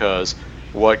story because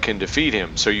what can defeat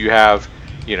him? So you have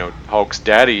Hulk's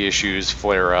daddy issues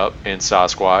flare up, and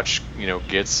Sasquatch,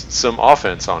 gets some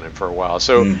offense on him for a while.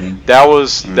 So that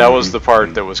was the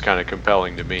part that was kind of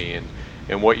compelling to me.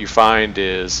 And what you find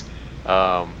is,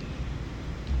 somehow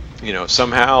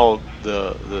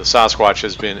the Sasquatch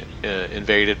has been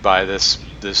invaded by this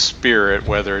spirit,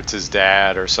 whether it's his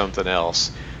dad or something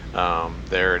else.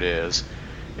 There it is.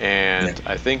 And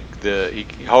I think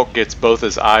Hulk gets both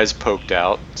his eyes poked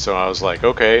out. So I was like,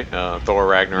 okay, Thor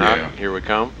Ragnarok, here we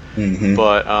come.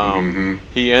 But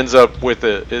he ends up with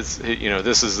this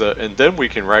is and then we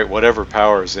can write whatever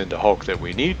powers into Hulk that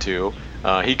we need to.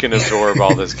 He can absorb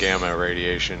all this gamma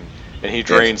radiation, and he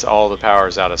drains all the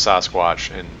powers out of Sasquatch,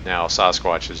 and now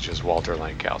Sasquatch is just Walter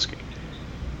Lankowski.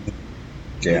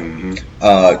 Yeah.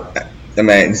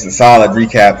 It's a solid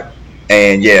recap.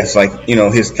 And yes,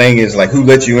 his thing is who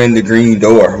let you in the green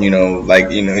door?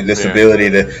 This ability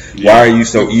to, why are you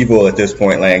so evil at this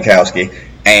point, Lankowski?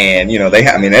 And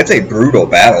that's a brutal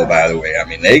battle, by the way.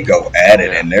 They go at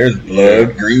it, and there's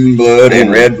blood, green blood, and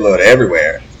red blood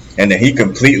everywhere. And then he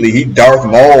Darth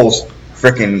Maul's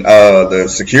freaking the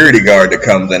security guard that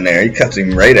comes in there. He cuts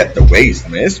him right at the waist.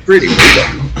 It's pretty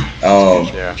brutal.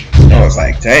 I was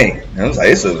like, dang. I was like,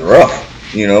 this is rough.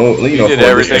 He did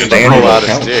everything but pull out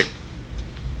his dick.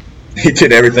 He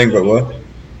did everything but what?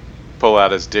 Pull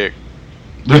out his dick.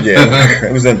 Yeah,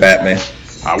 it was in Batman.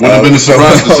 I would have been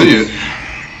surprised to see it.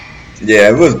 Yeah,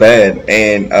 it was bad.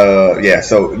 And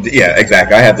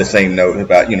exactly. I have the same note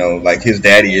about his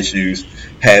daddy issues.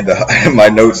 My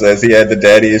note says he had the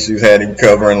daddy issues, had him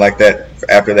covering like that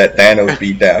after that Thanos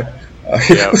beat down.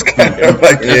 It was kind of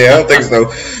I don't think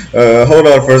so. Hold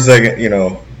on for a second,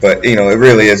 But it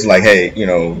really is hey,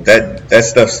 that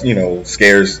stuff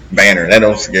scares Banner. That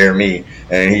don't scare me.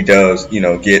 And he does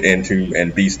get into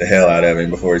and beats the hell out of him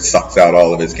before he sucks out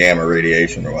all of his gamma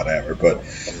radiation or whatever. But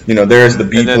there's the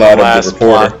B plot of the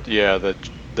reporter.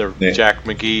 The Jack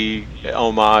McGee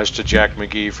homage to Jack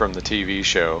McGee from the TV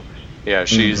show. Yeah,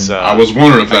 she's. I was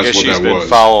wondering if that's what that was. She's been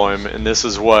following him, and this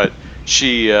is what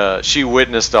she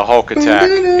witnessed a Hulk attack,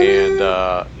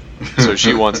 and so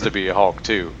she wants to be a Hulk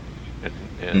too.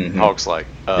 And Hulk's like,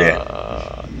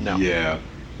 no. Yeah,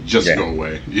 just go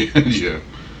away. Yeah.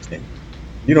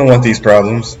 You don't want these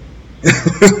problems. I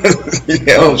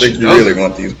don't think you really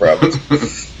want these problems.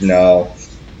 No.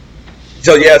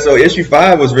 So issue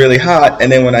 5 was really hot,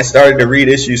 and then when I started to read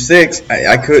issue 6,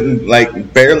 I couldn't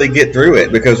barely get through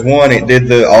it because one, it did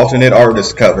the alternate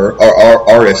artist cover or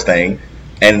artist thing,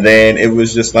 and then it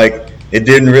was just it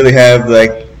didn't really have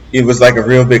it was a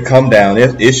real big come down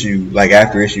issue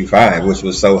after issue 5, which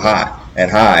was so hot and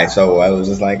high. So I was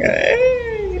just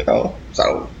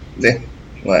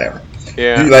whatever.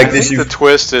 Yeah, I think the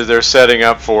twist is they're setting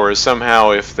up for is somehow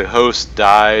if the host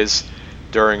dies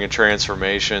during a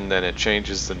transformation, then it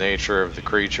changes the nature of the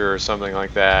creature or something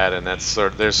like that, and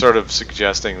they're sort of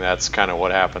suggesting that's kind of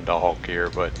what happened to Hulk here.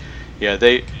 But yeah,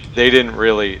 they didn't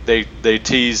really they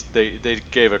teased they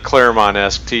gave a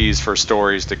Claremont-esque tease for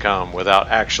stories to come without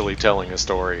actually telling a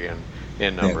story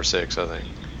in number 6, I think.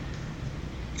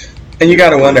 And you got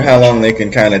to wonder how long they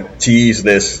can kind of tease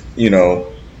this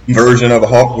version of a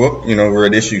Hulk book. We're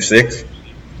at issue 6.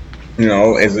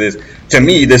 To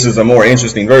me, this is a more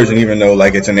interesting version, even though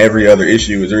it's in every other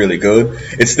issue is really good.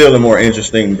 It's still a more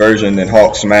interesting version than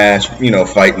Hulk Smash,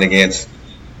 fighting against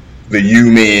the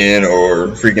U-Men or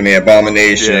freaking the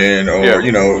Abomination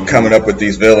or coming up with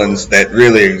these villains that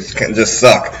really can just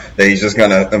suck that he's just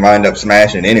gonna wind up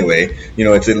smashing anyway.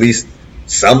 It's at least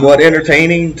somewhat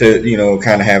entertaining to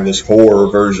kind of have this horror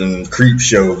version, creep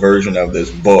show version of this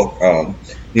book.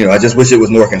 I just wish it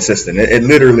was more consistent. It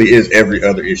literally is every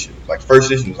other issue.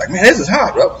 First issue was man, this is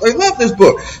hot. I love this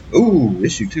book. Ooh,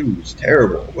 issue 2 is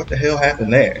terrible. What the hell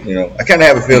happened there? I kind of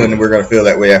have a feeling that we're going to feel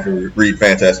that way after we read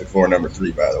Fantastic Four number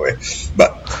 3, by the way.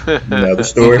 But another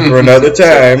story for another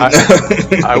time.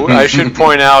 I should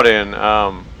point out in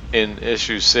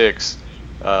issue 6,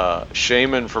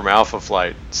 Shaman from Alpha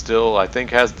Flight still, I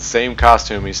think, has the same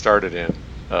costume he started in.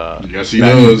 Yes, he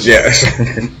does. Yeah.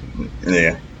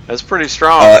 Yeah. That's pretty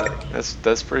strong.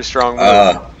 That's pretty strong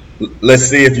move. Let's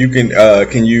see if you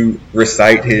can you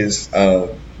recite his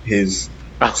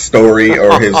story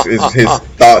or his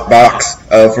thought box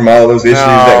from all those issues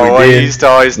that we did. He used to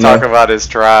always talk about his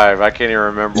tribe. I can't even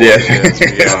remember what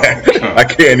it is. I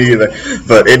can't either.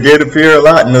 But it did appear a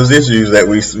lot in those issues that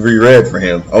we reread for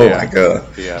him. Oh my God.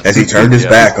 Yeah. As he turned his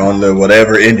back on the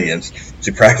whatever Indians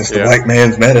to practice the white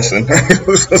man's medicine. It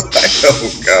was just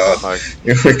oh God.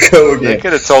 Here we go again. They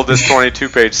could have told this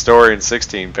 22-page story in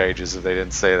 16 pages if they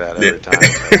didn't say that every time.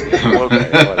 Okay,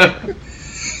 whatever.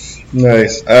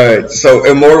 Nice. All right. So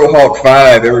Immortal Hulk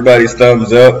 5, everybody's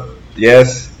thumbs up.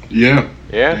 Yes. Yeah.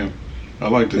 Yeah. I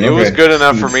liked it. It was good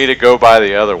enough for me to go buy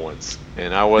the other ones,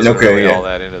 and I wasn't really all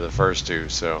that into the first two.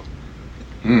 So,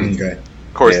 Okay.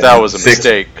 Of course, that was a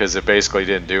mistake because it basically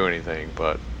didn't do anything.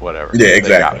 But whatever. Yeah,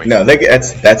 exactly. No,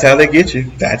 that's how they get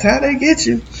you. That's how they get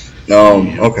you.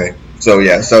 Okay. So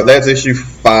that's issue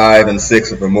 5 and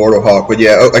 6 of Immortal Hulk. But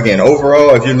yeah, again,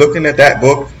 overall, if you're looking at that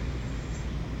book,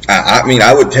 I mean,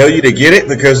 I would tell you to get it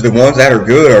because the ones that are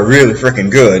good are really freaking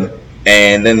good,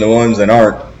 and then the ones that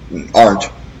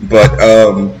aren't. But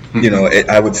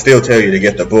I would still tell you to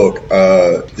get the book.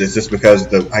 Just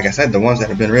because like I said, the ones that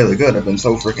have been really good have been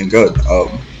so freaking good.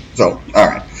 So all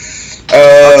right.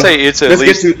 I'd say it's at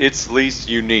least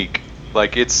unique.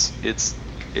 Like it's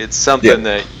something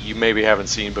that you maybe haven't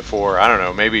seen before. I don't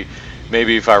know. Maybe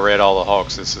if I read all the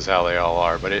Hulks, this is how they all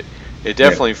are. But it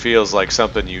definitely feels like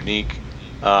something unique,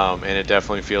 and it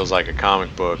definitely feels like a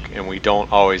comic book. And we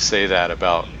don't always say that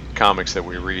about comics that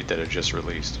we read that are just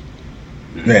released.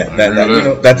 Yeah,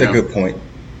 that's a good point.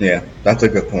 Yeah, that's a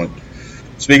good point.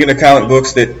 Speaking of comic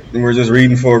books that we're just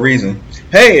reading for a reason,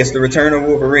 hey, it's the Return of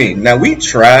Wolverine. Now, we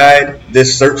tried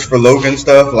this Search for Logan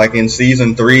stuff like in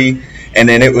season 3, and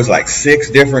then it was like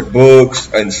 6 different books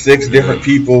and 6 different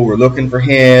people were looking for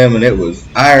him, and it was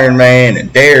Iron Man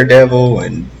and Daredevil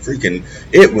and freaking,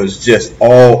 it was just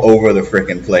all over the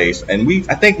freaking place. And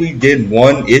I think we did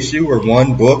 1 issue or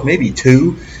 1 book, maybe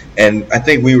 2. And I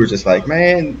think we were just like,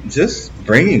 man, just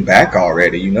bring him back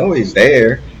already. You know he's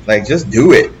there. Like, just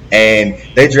do it. And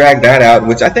they dragged that out,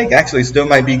 which I think actually still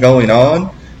might be going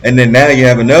on. And then now you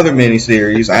have another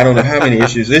miniseries. I don't know how many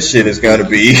issues this shit is going to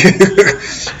be.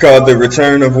 Called The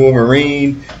Return of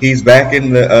Wolverine. He's back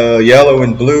in the yellow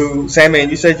and blue. Sandman,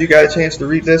 you said you got a chance to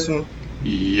read this one?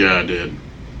 Yeah, I did.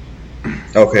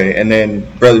 Okay, and then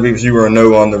Brother Beavis, you were a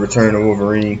no on The Return of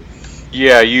Wolverine.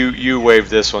 Yeah, you waved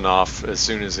this one off as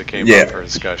soon as it came up for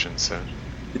discussion. So.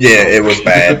 Yeah, it was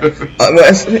bad.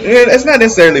 It's not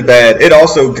necessarily bad. It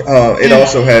also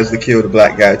has the kill the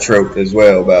black guy trope as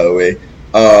well. By the way,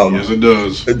 yes, it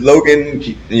does.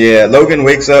 Logan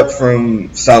wakes up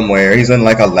from somewhere. He's in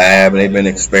like a lab, and they've been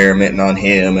experimenting on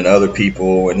him and other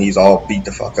people, and he's all beat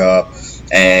the fuck up,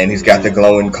 and he's got the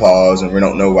glowing claws, and we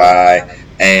don't know why.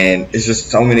 And it's just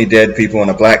so many dead people,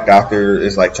 and a black doctor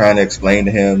is like trying to explain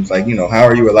to him, like, how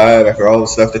are you alive after all the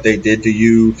stuff that they did to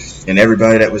you and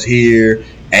everybody that was here?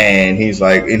 And he's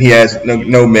like, and he has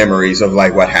no memories of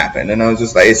like what happened. And I was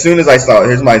just like, as soon as I saw it,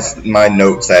 here's my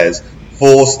note says,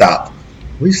 full stop.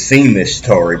 We've seen this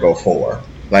story before.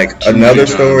 Like another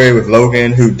story with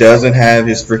Logan who doesn't have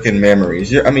his freaking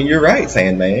memories. You're right,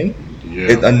 Sandman.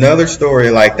 Yeah. Another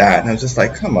story like that. And I was just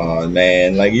like, come on,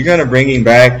 man. Like, you're going to bring him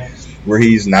back where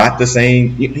he's not the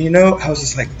same, I was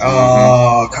just like,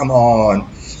 oh, come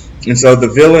on. And so the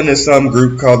villain is some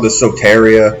group called the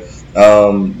Soteria.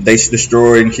 They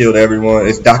destroyed and killed everyone.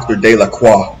 It's Dr.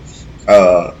 Delacroix.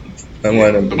 And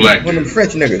one of them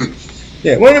French niggas.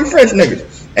 Yeah, one of them French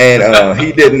niggas. And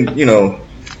he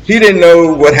didn't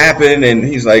know what happened, and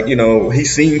he's like,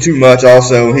 he's seen too much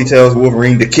also. He tells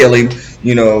Wolverine to kill him,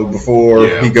 before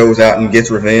he goes out and gets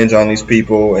revenge on these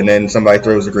people, and then somebody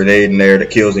throws a grenade in there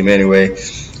that kills him anyway.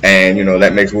 And,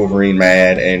 that makes Wolverine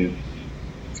mad, and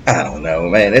I don't know,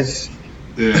 man. It's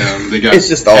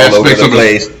just all over the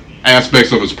place.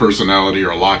 Aspects of his personality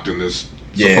are locked in this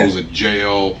supposed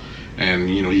jail, and,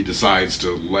 he decides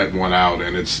to let one out,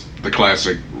 and it's the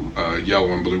classic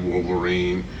yellow and blue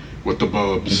Wolverine with the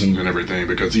bubs and everything,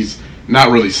 because he's not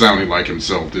really sounding like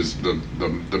himself. Is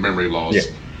the memory loss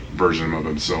version of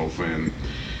himself, and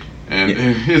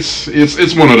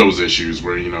it's one of those issues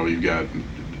where you've got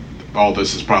all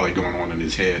this is probably going on in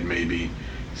his head. Maybe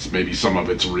some of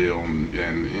it's real, and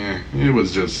it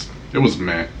was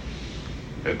meh.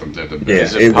 At the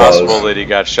is it possible that he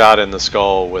got shot in the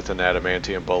skull with an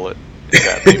adamantium bullet?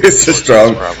 It's a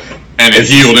strong problem, and it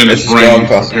healed in his brain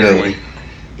apparently.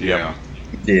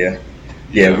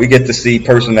 Yeah, we get to see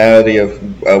personality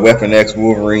of Weapon X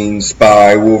Wolverine,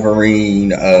 Spy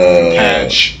Wolverine,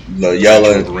 Patch, the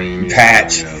yellow Wolverine,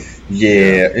 Patch.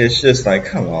 Yeah, it's just like,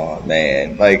 come on,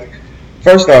 man. Like,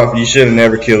 first off, you should have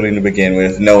never killed him to begin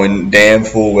with, knowing damn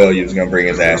full well you was gonna bring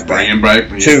his ass back. Bring him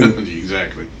back. 2,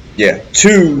 exactly. Yeah.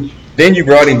 2, then you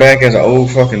brought him back as an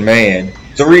old fucking man.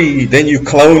 3, then you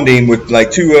cloned him with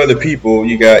like 2 other people.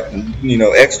 You got,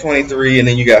 X-23, and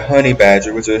then you got Honey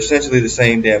Badger, which are essentially the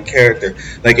same damn character.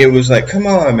 Like, it was like, come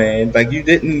on, man. Like, you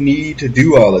didn't need to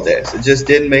do all of this. It just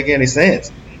didn't make any sense.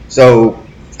 So,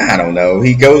 I don't know.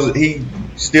 He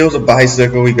steals a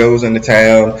bicycle. He goes into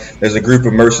town. There's a group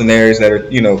of mercenaries that are,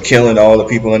 killing all the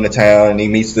people in the town, and he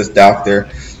meets this doctor.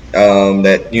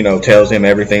 that, you know, tells him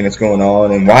everything that's going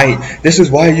on, and why this is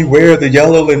why you wear the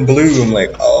yellow and blue. I'm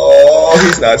like, oh,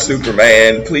 he's not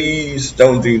Superman. Please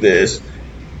don't do this.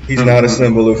 He's not a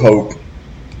symbol of hope.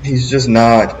 He's just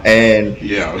not. And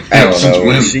I don't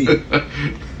know.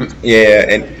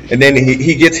 And then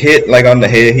he gets hit like on the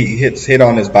head. He gets hit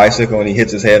on his bicycle, and he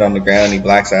hits his head on the ground. And he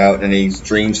blacks out, and he's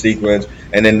dream sequence.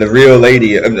 And then the real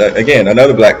lady, again,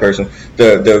 another black person.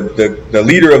 The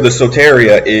leader of the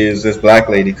Soteria is this black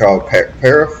lady called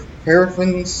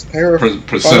Persephone.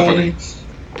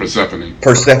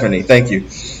 Thank you.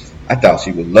 I thought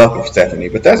she would love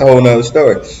Persephone, but that's a whole nother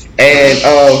story. And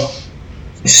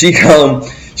she's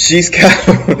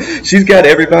got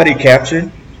everybody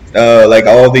captured. Like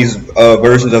all these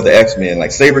versions of the X-Men,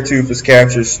 like Sabretooth is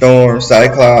captured, Storm,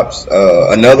 Cyclops,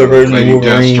 another version of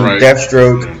Wolverine,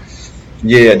 Deathstroke.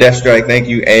 Yeah, Deathstrike, thank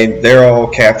you. And they're all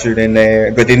captured in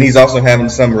there. But then he's also having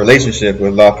some relationship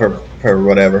with La per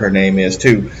whatever her name is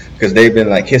too, because they've been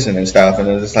like kissing and stuff, and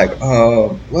it's just like,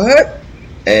 what?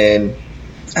 And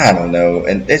I don't know.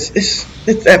 And it's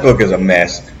that book is a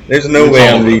mess. There's no way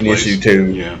I'm reading issue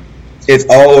 2. Yeah. It's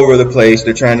all over the place.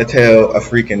 They're trying to tell a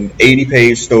freaking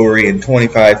 80-page story in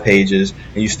 25 pages,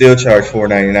 and you still charge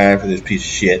 $4.99 for this piece of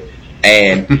shit.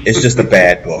 And it's just a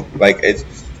bad book. Like,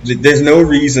 there's no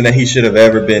reason that he should have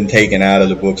ever been taken out of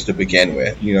the books to begin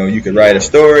with. You know, you could write a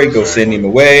story, go send him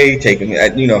away,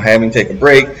 have him take a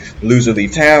break, lose or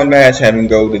leave town match, have him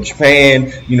go to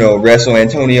Japan, wrestle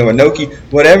Antonio Inoki,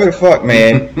 whatever the fuck,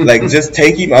 man. Like, just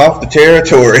take him off the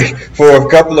territory for a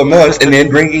couple of months and then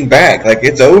bring him back. Like,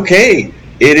 it's okay.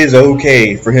 It is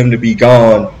okay for him to be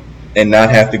gone and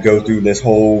not have to go through this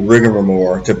whole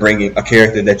rigmarole to bring a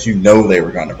character that you know they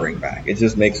were going to bring back. It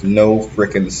just makes no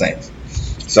freaking sense.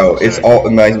 So it's all.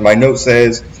 My note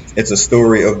says it's a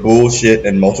story of bullshit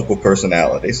and multiple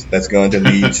personalities that's going to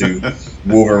lead to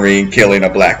Wolverine killing a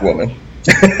black woman.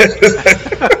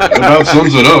 That about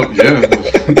sums it up. Yeah.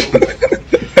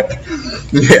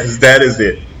 Yes, that is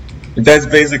it. That's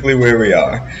basically where we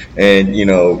are, and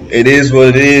it is what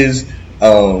it is.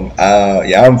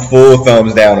 I'm full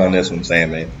thumbs down on this one,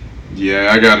 Sam, man. Yeah,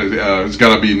 I got it. It's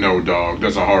got to be No Dog.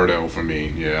 That's a hard L for me.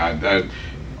 Yeah,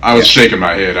 I was shaking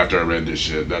my head after I read this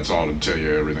shit. That's all to tell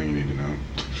you everything you need to know.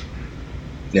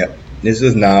 Yeah, this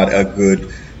is not a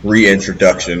good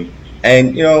reintroduction.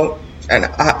 And, and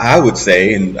I would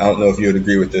say, and I don't know if you would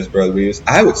agree with this, Brother Beavis,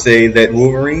 I would say that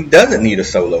Wolverine doesn't need a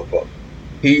solo book.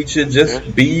 He should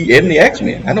just be in the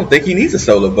X-Men. I don't think he needs a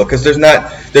solo book because there's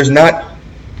not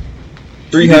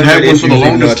 300 issues, for the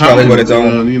longest time, what it's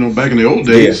on. Back in the old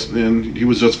days, and he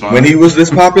was just fine. When he was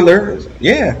this popular,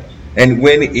 yeah. And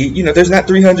when there's not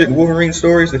 300 Wolverine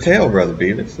stories to tell, Brother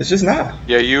Beavis. It's just not.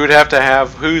 Yeah, you would have to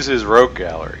have who's his rogue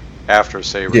gallery after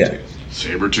Sabretooth. Yeah.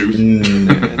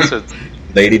 Sabretooth.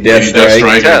 Lady Deathstrike,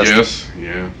 I guess.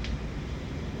 Yeah.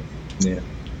 Yeah.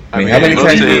 I mean, how many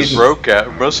most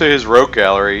of his rogue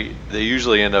gallery, they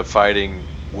usually end up fighting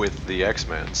with the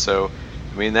X-Men. So,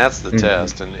 I mean, that's the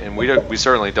test, and we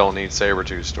certainly don't need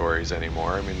Sabretooth stories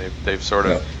anymore. I mean,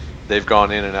 they've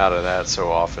gone in and out of that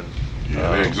so often.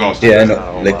 Yeah, they're exhausted. Yeah,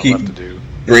 no, they keep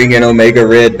bringing Omega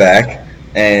Red back,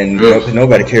 and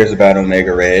nobody cares about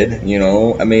Omega Red.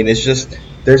 I mean, it's just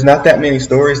there's not that many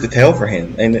stories to tell for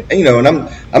him, and and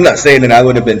I'm not saying that I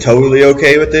would have been totally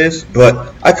okay with this,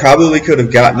 but I probably could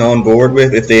have gotten on board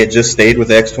with if they had just stayed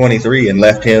with X-23 and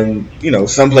left him,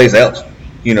 someplace else,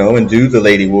 and do the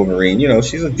Lady Wolverine.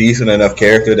 She's a decent enough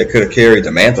character that could have carried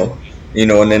the mantle,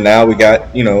 and then now we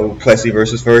got Plessy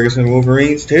versus Ferguson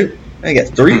Wolverines too. I got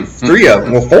three of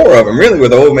them, well, 4 of them really,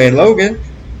 with Old Man Logan.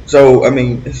 So I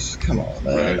mean, come on,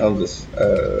 man. Right. I'm just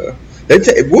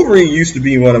Wolverine used to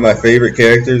be one of my favorite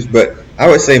characters, but I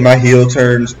would say my heel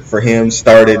turns for him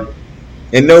started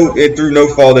through no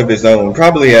fault of his own.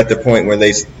 Probably at the point where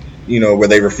they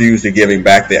refused to give him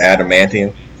back the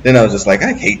adamantium. Then I was just like,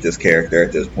 I hate this character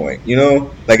at this point.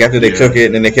 Like after they took it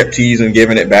and then they kept teasing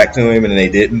giving it back to him and then they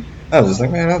didn't. I was just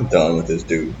like, man, I'm done with this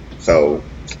dude. So.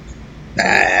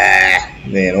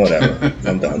 Man, whatever.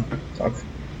 I'm done. Okay.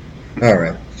 All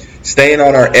right. Staying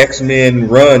on our X-Men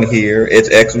run here, it's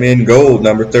X-Men Gold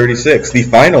number 36, the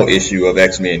final issue of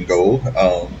X-Men Gold.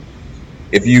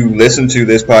 If you listened to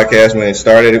this podcast when it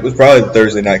started, it was probably the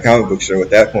Thursday Night Comic Book Show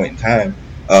at that point in time.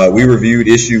 We reviewed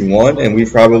issue 1, and we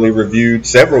probably reviewed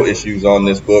several issues on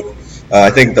this book.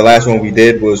 I think the last one we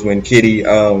did was when Kitty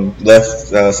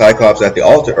left Cyclops at the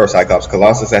altar, or Cyclops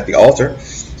Colossus at the altar.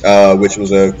 Which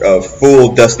was a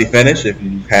full dusty finish, if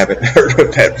you haven't heard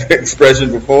of that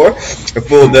expression before. A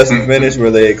full dusty finish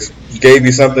where they gave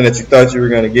you something that you thought you were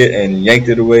going to get and yanked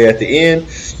it away at the end.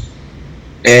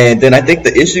 And then I think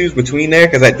the issues between there,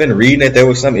 because I'd been reading that there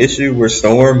was some issue where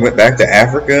Storm went back to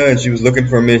Africa and she was looking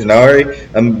for Mizunari.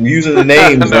 I'm using the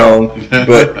names wrong,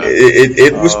 but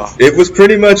it was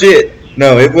pretty much it.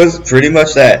 No, it was pretty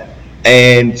much that.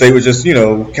 And they were just,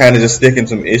 kind of just sticking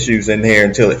some issues in here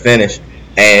until it finished.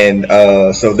 And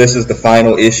so this is the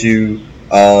final issue.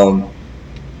 At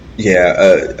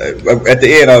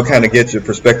the end, I'll kind of get your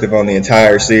perspective on the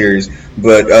entire series.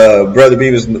 But Brother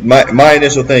Beavis, my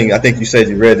initial thing, I think you said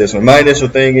you read this one. My initial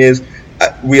thing is,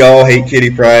 we all hate Kitty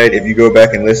Pryde. If you go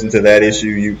back and listen to that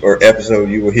issue or episode,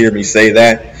 you will hear me say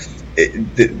that.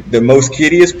 The most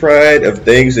kittiest pride of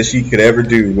things that she could ever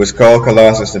do was call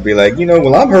Colossus and be like,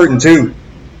 well, I'm hurting too.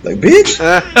 Like, bitch,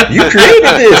 you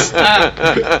created this.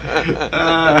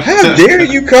 How dare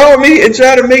you call me and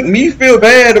try to make me feel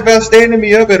bad about standing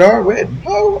me up at our wedding?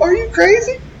 Oh, are you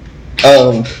crazy?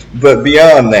 But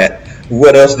beyond that,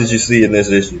 what else did you see in this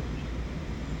issue?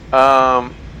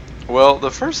 Well,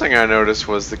 the first thing I noticed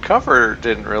was the cover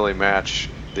didn't really match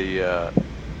the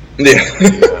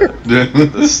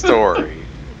story.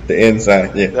 The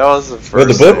inside, yeah. That was the first. Well,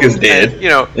 the book is dead. And,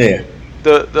 yeah.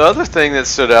 The other thing that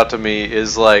stood out to me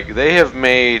is they have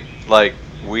made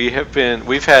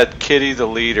we've had Kitty the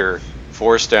leader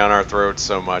forced down our throats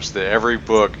so much that every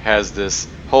book has this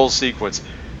whole sequence: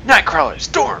 Nightcrawler,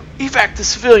 Storm, evac the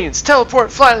civilians,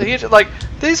 teleport, fly the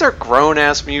these are grown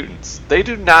ass mutants. They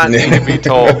do not need to be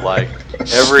told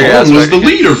every aspect. Was the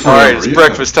leader for all right, it's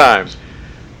breakfast time.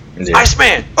 Yeah.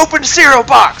 Iceman, open the cereal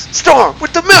box. Storm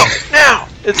with the milk now.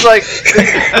 It's but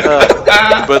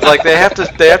they have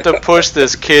to push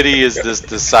this. Kitty is this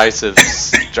decisive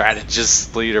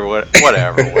strategist leader.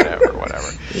 Whatever.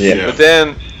 Yeah. But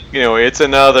then it's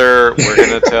another. We're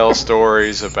gonna tell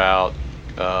stories about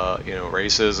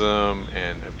racism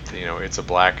and it's a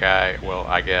black guy. Well,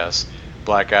 I guess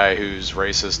black guy who's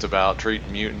racist about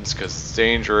treating mutants because it's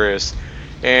dangerous.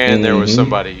 And there was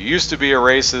somebody who used to be a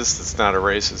racist that's not a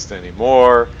racist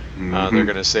anymore. They're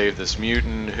going to save this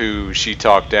mutant who she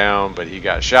talked down, but he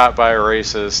got shot by a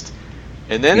racist.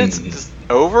 And then it's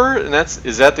over, and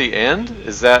is that the end?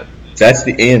 That's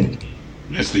the end.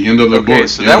 That's the end of the book.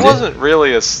 So that wasn't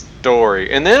really a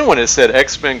story. And then when it said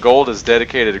X-Men Gold is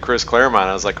dedicated to Chris Claremont,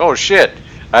 I was like, oh shit.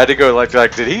 I had to go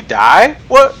did he die?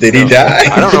 What? Did he die?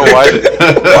 I don't know why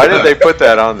did they put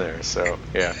that on there? So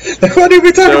yeah. Why did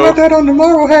we talk about that on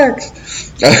Tomorrow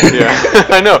Hacks? Yeah,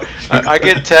 I know. I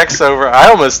get texts over. I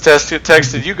almost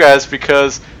texted you guys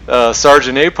because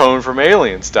Sergeant Apone from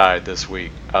Aliens died this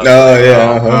week. I saw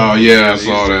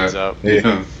that.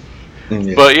 Yeah.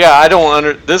 But yeah, I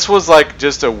don't This was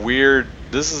just a weird.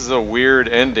 This is a weird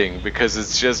ending because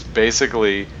it's just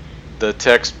basically the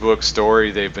textbook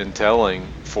story they've been telling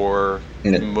for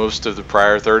most of the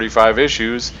prior 35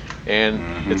 issues,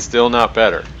 and it's still not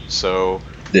better. So,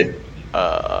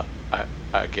 I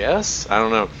guess I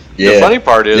don't know. The funny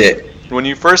part is when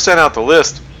you first sent out the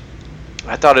list,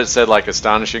 I thought it said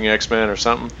Astonishing X-Men or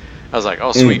something. I was like,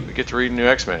 oh sweet, we get to read a new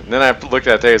X-Men. And then I looked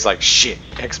at that day, it's shit,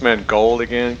 X-Men Gold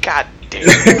again. God damn.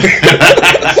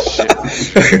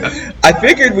 I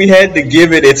figured we had to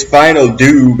give it its final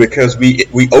due because we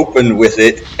opened with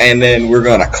it and then we're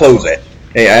gonna close it.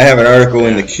 Hey, I have an article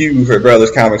in the queue for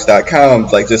brotherscomics.com,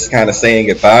 just kind of saying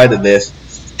goodbye to this,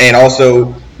 and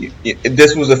also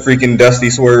this was a freaking Dusty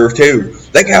swerve too.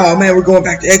 Oh man, we're going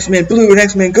back to X-Men Blue and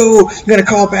X-Men Gold. We're gonna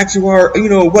call back to our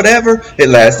whatever. It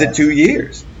lasted 2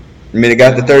 years. I mean, it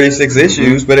got the 36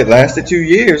 issues, but it lasted 2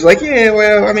 years.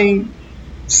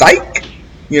 Psych.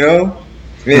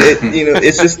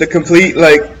 It's just the complete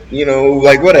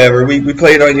whatever. We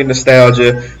played on your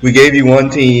nostalgia. We gave you one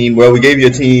team. Well, we gave you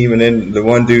a team, and then the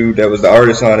one dude that was the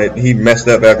artist on it, he messed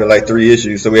up after 3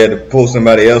 issues, so we had to pull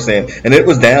somebody else in, and it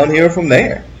was downhill from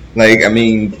there.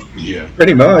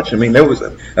 Pretty much. I mean,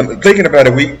 I'm thinking about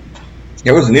it.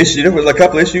 There was an issue. There was a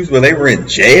couple issues where they were in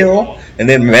jail, and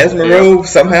then Mesmero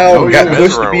somehow got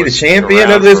pushed to be the champion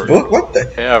of this book. What the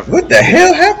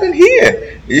hell happened here?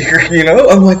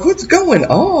 I'm like, what's going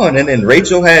on? And then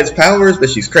Rachel has powers,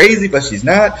 but she's crazy, but she's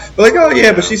not. But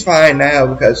but she's fine now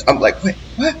because I'm like, wait,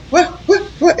 what?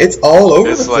 It's all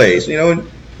over the place,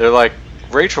 They're like,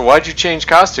 Rachel, why'd you change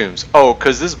costumes? Oh,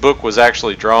 because this book was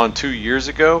actually drawn 2 years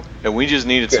ago, and we just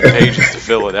needed some pages to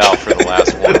fill it out for the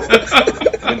last one.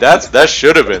 I mean, that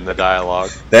should have been the dialogue.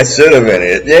 That should have been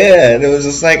it. Yeah, and it was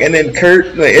just and then Kurt,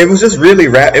 it was just really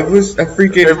it was a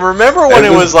freaking. Remember when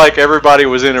it was everybody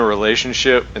was in a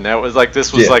relationship, and that was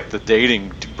this was the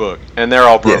dating book, and they're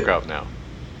all broke up now.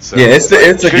 So, it's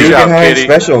a Guggenheim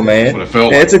special, man.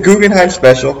 It's a Guggenheim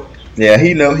special. Yeah,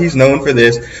 he's known for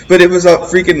this, but it was a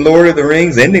freaking Lord of the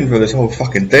Rings ending for this whole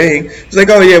fucking thing. It's like,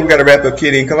 oh yeah, we got to wrap up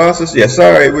Kitty and Colossus. Yeah,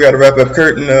 sorry, we got to wrap up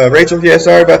Kurt and Rachel. Yeah,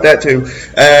 sorry about that too.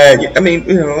 I mean,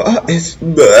 it's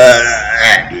and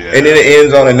then it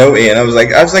ends on a no end. I was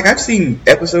like, I've seen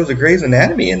episodes of Grey's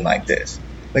Anatomy end like this.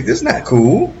 Like, this is not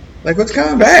cool. Like, what's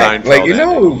coming back? Seinfeld Like,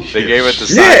 they gave it the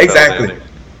Seinfeld yeah, exactly. ending.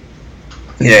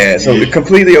 Yeah, so it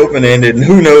completely open-ended, and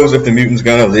who knows if the mutant's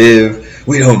gonna live?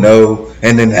 We don't know,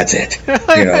 and then that's it.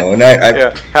 And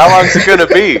yeah. How long's it gonna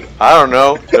be? I don't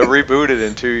know. They'll reboot it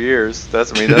in 2 years.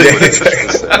 That's what it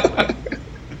said.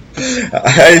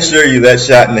 I assure you that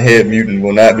shot in the head mutant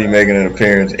will not be making an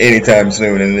appearance anytime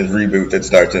soon in this reboot that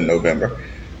starts in November.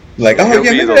 Like, he'll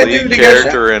be the lead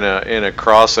character in a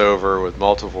crossover with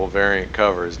multiple variant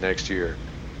covers next year.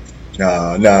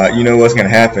 No, you know what's gonna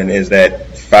happen is that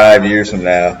 5 years from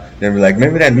now, they'll be like,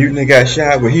 remember that mutant that got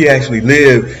shot where he actually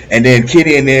lived, and then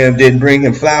Kitty and them didn't bring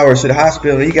him flowers to the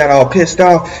hospital, and he got all pissed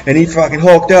off, and he fucking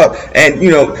hulked up, and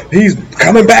he's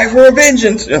coming back for a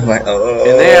vengeance. I'm like, oh.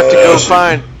 And they have to go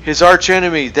find his arch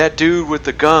enemy, that dude with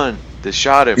the gun that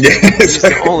shot him. Yeah, he's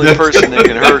the only person that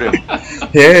can hurt him.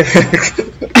 Yeah.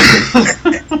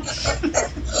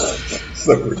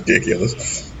 So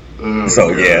ridiculous.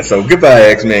 So goodbye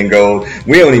X-Men Gold.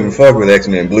 We don't even fuck with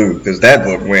X-Men Blue because that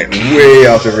book went way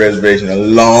off the reservation a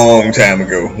long time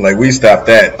ago. Like, we stopped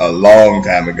that a long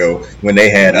time ago when they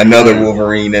had another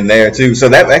Wolverine in there too. So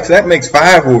that makes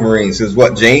 5 Wolverines. Because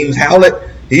what, James Howlett?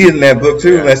 He is in that book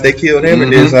too, unless they killed him or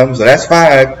did something. So that's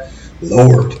 5.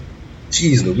 Lord,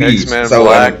 jeez Louise. X-Men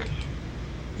Black.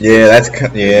 That's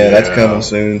coming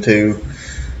soon too.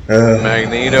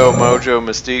 Magneto, Mojo,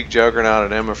 Mystique, Juggernaut,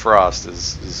 and Emma Frost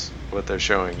is what they're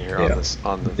showing here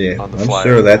on the flyer. I'm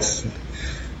sure that's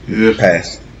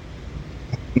pass.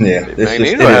 Yeah,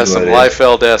 Magneto has some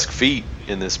Liefeld-esque feet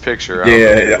in this picture. I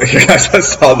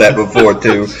just saw that before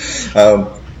too.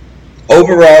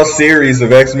 Overall series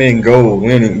of X-Men Gold,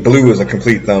 Blue is a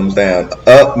complete thumbs down.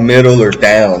 Up, middle, or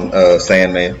down,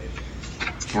 Sandman?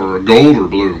 For Gold or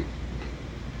Blue?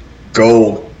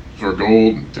 Gold. For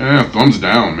Gold, thumbs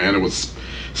down, man. It was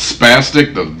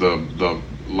spastic. The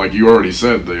like you already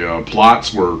said, the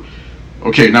plots were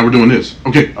okay. Now we're doing this.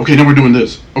 Okay. Now we're doing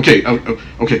this. Okay.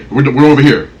 We're over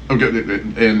here. Okay.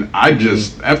 And I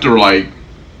just after like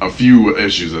a few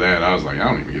issues of that, I was like, I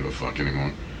don't even give a fuck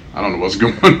anymore. I don't know what's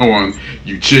going on.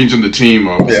 You changing the team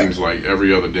up seems like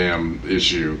every other damn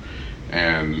issue,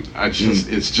 and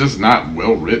it's just not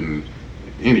well written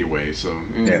anyway. So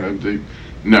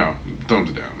no,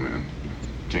 thumbs down, man.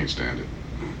 Can't stand it.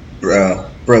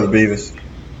 Brother Beavis.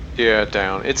 Yeah,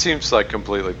 down. It seems like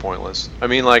completely pointless. I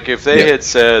mean, like, if they had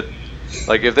said,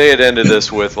 like, if they had ended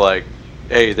this with, like,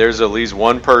 hey, there's at least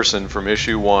one person from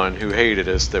issue 1 who hated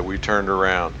us that we turned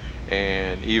around,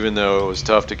 and even though it was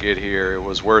tough to get here, it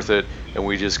was worth it, and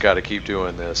we just got to keep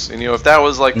doing this. And, if that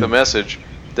was, like, the message,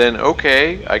 then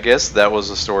okay, I guess that was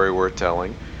a story worth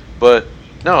telling. But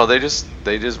no, they just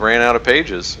ran out of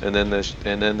pages, and then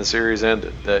the series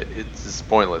ended. It's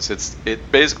pointless.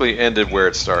 It basically ended where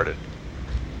it started.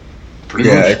 Pretty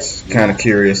much. It's kind of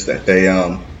curious that they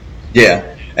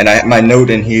and my note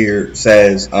in here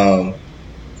says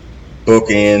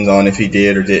book ends on if he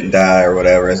did or didn't die or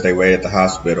whatever as they wait at the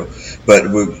hospital. But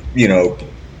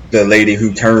the lady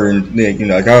who turned,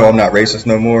 like, oh, I'm not racist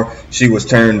no more. She was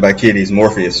turned by Kitty's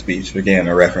Morpheus speech. Again,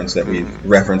 a reference that we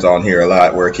reference on here a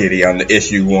lot, where Kitty on the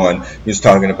issue 1 was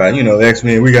talking about, the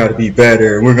X-Men, we got to be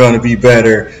better, and we're going to be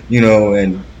better,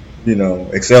 and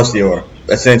Excelsior,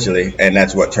 essentially, and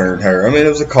that's what turned her. I mean, it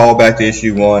was a callback to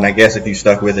issue 1. I guess if you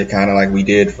stuck with it, kind of like we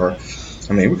did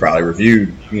we probably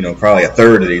reviewed, probably a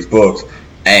third of these books,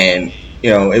 and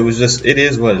it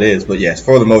is what it is. But yes,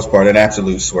 for the most part, an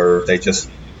absolute swerve. They just.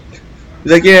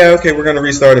 Like, yeah, okay, we're going to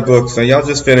restart the book, so y'all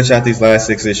just finish out these last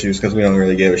 6 issues because we don't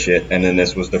really give a shit. And then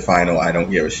this was the final I don't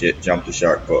give a shit jump the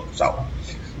shark book. So,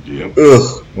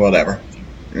 whatever.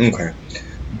 Okay.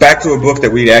 Back to a book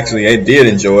that we actually did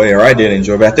enjoy, or I did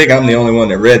enjoy, but I think I'm the only one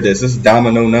that read this. This is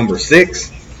Domino number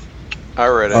 6. I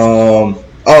read it.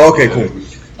 Okay, cool.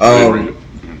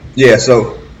 Yeah,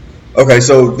 so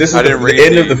this is the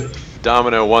end of the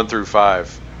Domino 1 through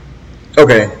 5.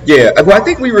 Okay, yeah. Well, I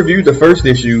think we reviewed the first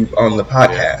issue on the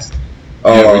podcast.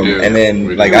 We did. And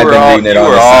then, I've been reading it on the side. You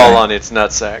were all on its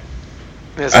nutsack.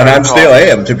 And I still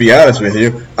am, to be honest with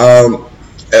you.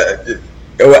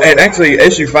 And actually,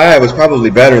 issue 5 was probably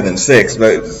better than 6.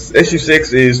 But issue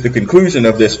 6 is the conclusion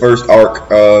of this first arc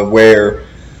where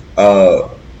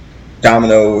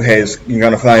Domino is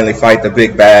going to finally fight the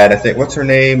big bad. I think, what's her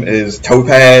name, is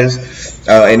Topaz.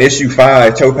 In issue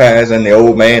 5, Topaz and the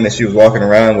old man that she was walking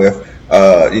around with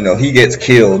he gets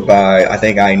killed by, I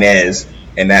think, Inez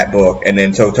in that book, and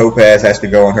then so Topaz has to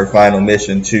go on her final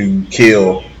mission to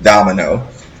kill Domino.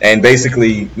 And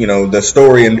basically, the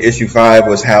story in issue 5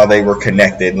 was how they were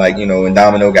connected. Like, when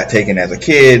Domino got taken as a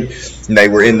kid, they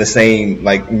were in the same,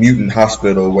 like, mutant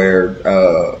hospital where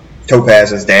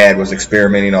Topaz's dad was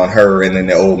experimenting on her and then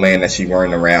the old man that she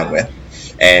weren't around with.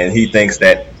 And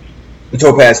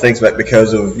Topaz thinks that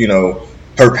because of,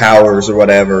 her powers or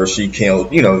whatever, she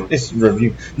killed, this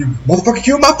review, you motherfucker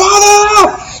killed my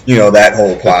father! That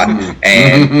whole plot.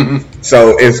 And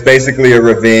so it's basically a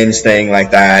revenge thing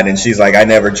like that. And she's like, I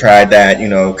never tried that,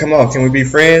 come on, can we be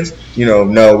friends?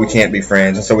 No, we can't be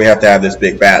friends. And so we have to have this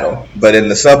big battle. But in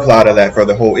the subplot of that for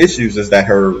the whole issues is that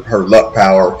her luck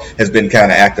power has been kind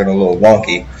of acting a little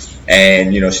wonky.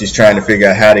 And, she's trying to figure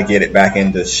out how to get it back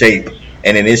into shape.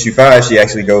 And in issue 5, she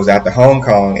actually goes out to Hong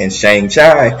Kong, and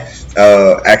Shang-Chi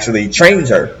actually trains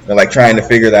her. They're like trying to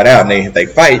figure that out, and they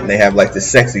fight, and they have like this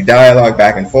sexy dialogue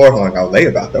back and forth. I'm like, oh, they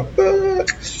about to fuck,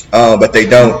 but they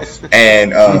don't,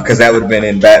 and because that would have been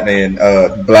in Batman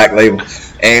Black Label,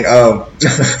 and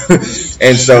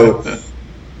and so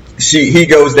he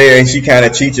goes there, and she kind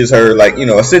of teaches her, like,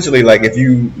 essentially, like, if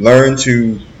you learn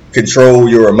to control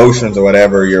your emotions or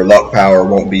whatever, your luck power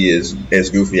won't be as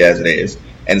goofy as it is.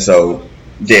 And so,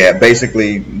 yeah,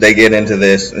 basically they get into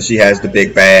this, and she has the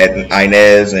big bad, and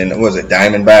Inez and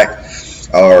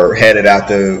Diamondback are headed out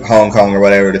to Hong Kong or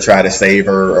whatever to try to save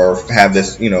her or have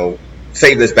this,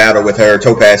 save this battle with her.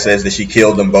 Topaz says that she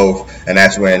killed them both, and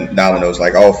that's when Domino's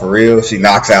like, oh, for real? She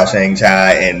knocks out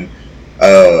Shang-Chi, and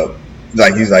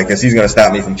he's like, because he's going to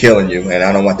stop me from killing you, and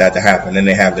I don't want that to happen. Then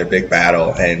they have their big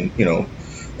battle, and,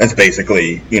 that's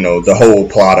basically, the whole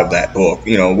plot of that book.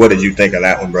 What did you think of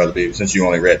that one, Brother B, since you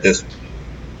only read this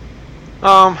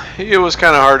one? It was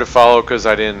kind of hard to follow because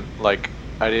I didn't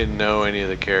know any of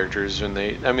the characters, and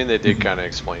they did kind of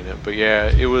explain it. But yeah,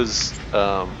 it was,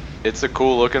 it's a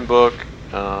cool looking book.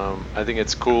 I think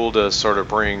it's cool to sort of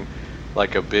bring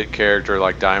like a bit character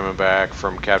like Diamondback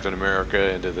from Captain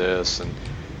America into this, and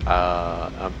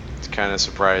I'm kind of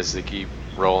surprised they keep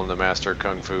rolling the Master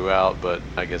Kung Fu out, but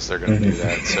I guess they're going to do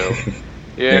that. So,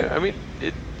 yeah,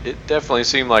 it definitely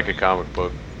seemed like a comic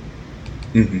book.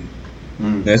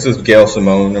 This is Gail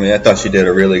Simone. I thought she did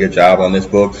a really good job on this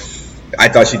book. I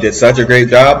thought she did such a great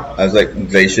job. I was like,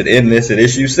 they should end this at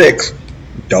issue 6.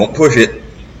 Don't push it,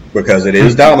 because it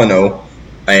is Domino,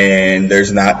 and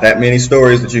there's not that many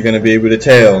stories that you're going to be able to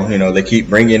tell. They keep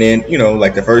bringing in,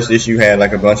 like the first issue had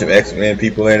like a bunch of X-Men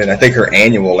people in it. I think her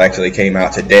annual actually came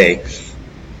out today.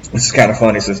 This is kind of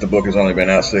funny since the book has only been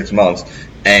out 6 months.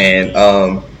 And,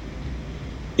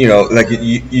 like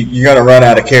you got to run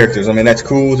out of characters. That's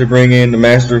cool to bring in the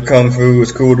Master of Kung Fu.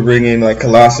 It's cool to bring in like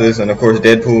Colossus. And, of course,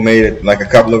 Deadpool made it like a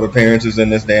couple of appearances in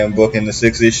this damn book in the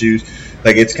 6 issues.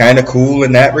 Like, it's kind of cool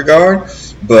in that regard.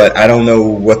 But I don't know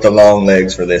what the long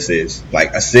legs for this is.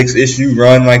 Like, a 6-issue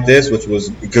run like this, which was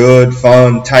good,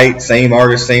 fun, tight, same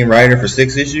artist, same writer for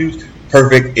 6 issues.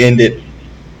 Perfect, end it.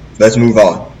 Let's move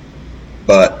on.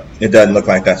 But it doesn't look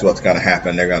like that's what's going to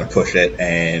happen. They're going to push it,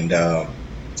 and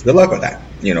good luck with that.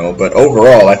 But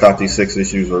overall, I thought these 6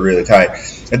 issues were really tight.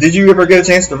 And did you ever get a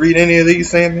chance to read any of these,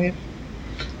 Sandman?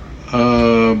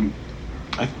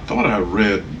 I thought I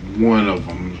read one of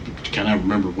them. Can I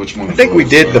remember which one? I think we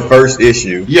did the first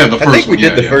issue. Yeah, the first one. I think we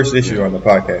did the first issue on the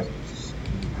podcast.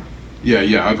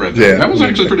 Yeah, I've read that. Yeah. That was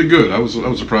actually pretty good. I was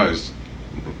surprised.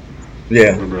 Yeah. I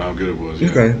remember how good it was.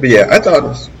 Yeah. Okay, but yeah, I thought it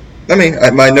was.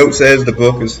 My note says the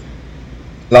book is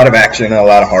a lot of action and a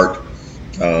lot of heart.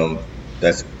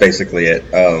 That's basically it.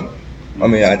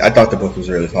 I thought the book was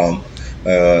really fun.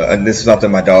 And this is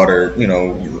something my daughter,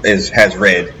 has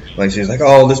read. Like, she's like,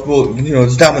 oh, this book,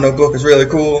 this Domino book is really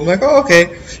cool. I'm like, oh,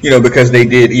 okay. Because they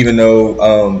did, even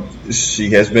though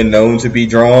she has been known to be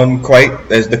drawn quite,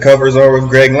 as the covers are with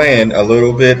Greg Land, a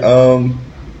little bit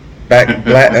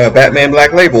Batman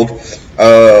Black Labeled.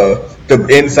 The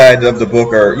insides of the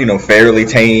book are, fairly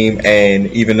tame, and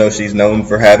even though she's known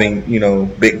for having,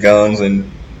 big guns,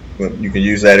 and you can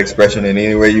use that expression in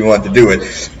any way you want to do it,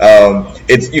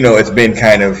 it's, it's been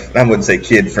kind of, I wouldn't say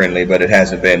kid friendly, but it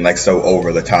hasn't been like so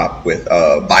over the top with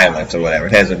violence or whatever.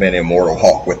 It hasn't been Immortal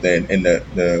Hulk within in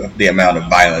the amount of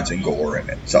violence and gore in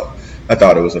it. So I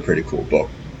thought it was a pretty cool book.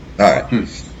 All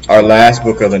right. Our last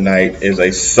book of the night is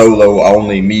a solo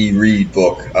only me read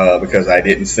book, because I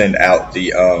didn't send out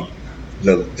the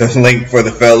link for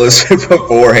the fellas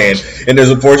beforehand, and there's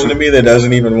a portion of me that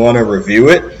doesn't even want to review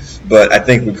it, but I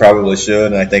think we probably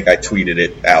should, and I think I tweeted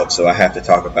it out, so I have to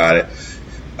talk about it.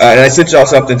 And I sent y'all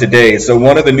something today. So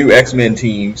one of the new X-Men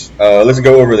teams, let's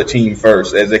go over the team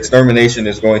first, as Extermination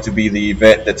is going to be the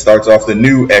event that starts off the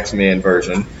new X-Men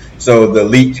version. So the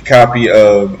leaked copy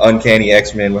of Uncanny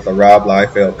X-Men with a Rob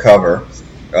Liefeld cover,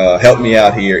 help me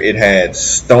out here. It had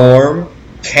Storm,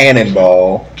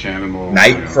 Cannonball,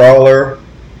 Nightcrawler,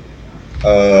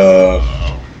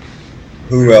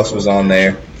 who else was on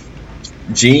there?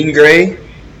 Jean Grey?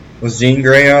 Was Jean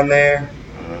Grey on there?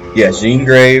 Yes, Jean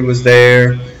Grey was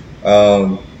there.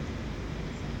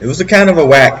 It was a kind of a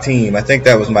whack team. I think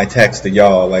that was my text to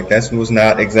y'all. Like, that was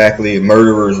not exactly a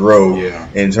murderer's row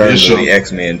in terms of the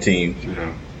X-Men team.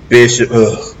 Yeah. Bishop,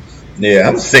 ugh. Yeah,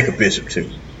 I'm sick of Bishop,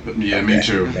 too. Yeah, me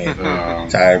too.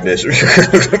 Tired Bishop.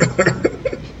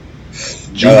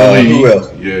 Jubilee. Who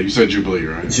else? Yeah, you said Jubilee,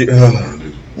 right?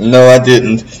 No, I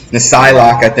didn't. The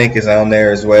Psylocke, I think, is on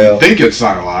there as well. I think it's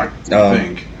Psylocke. I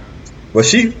think. Well,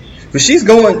 she's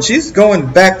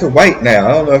going back to white now.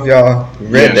 I don't know if y'all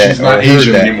read that. She's not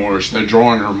Asian anymore. They're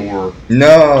drawing her more.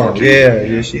 No,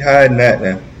 yeah, she hiding that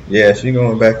now. Yeah, she's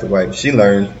going back to white. She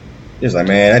learned. She's like,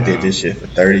 man, I did this shit for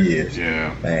 30 years.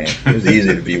 Yeah. Man, it was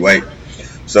easy to be white.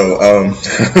 So,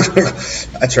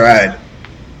 I tried.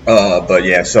 But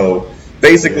yeah, so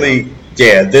basically,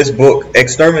 this book,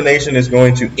 Extermination, is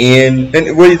going to end.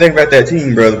 And what do you think about that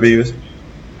team, Brother Beavis?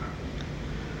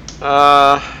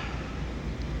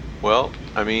 Well,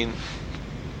 I mean,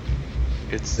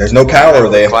 there's no power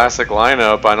there. Classic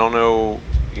lineup. I don't know,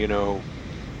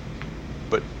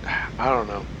 but I don't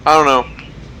know.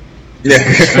 Yeah,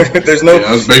 there's no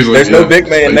big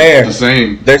man there. The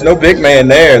same. There's no big man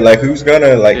there. Like, who's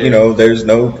gonna there's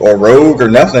no or rogue or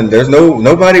nothing. There's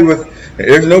nobody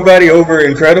over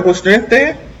incredible strength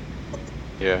there.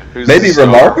 Yeah. Maybe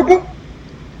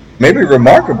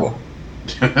remarkable.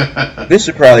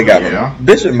 Bishop probably got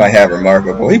Bishop might have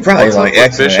remarkable. He probably like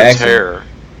excellent Bishop's hair.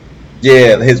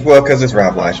 Yeah, because it's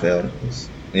Rob Liefeld.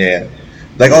 Yeah,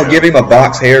 like give him a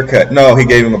box haircut. No, he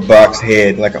gave him a box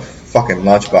head, like a fucking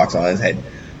lunchbox on his head.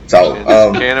 So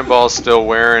Cannonball's still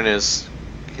wearing his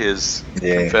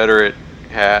Confederate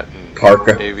hat and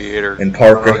parka, aviator and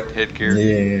parka headgear.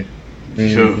 Yeah.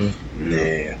 Mm-hmm.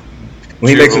 Yeah.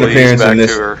 When he makes an appearance in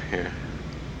this,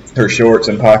 her shorts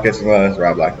and pockets. Well, that's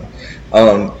Rob Liefeld.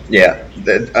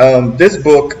 This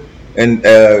book, and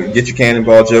get your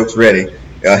Cannonball jokes ready.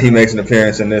 He makes an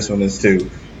appearance in this one as too.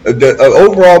 The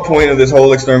overall point of this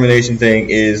whole Extermination thing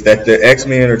is that the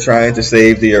X-Men are trying to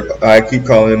save I keep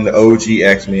calling them the OG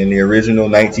X-Men, the original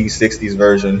 1960s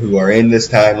version, who are in this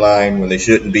timeline when they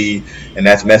shouldn't be, and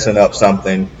that's messing up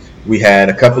something. We had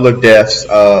a couple of deaths,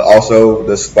 also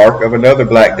the spark of another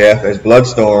Black Death, as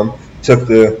Bloodstorm took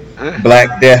the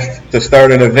Black Death to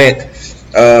start an event.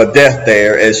 Death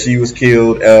there, as she was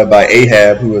killed by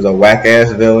Ahab, who was a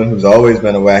whack-ass villain, who's always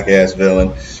been a whack-ass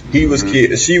villain. He was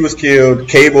she was killed.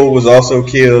 Cable was also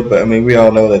killed, but I mean, we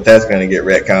all know that that's going to get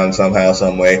retconned somehow,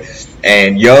 some way.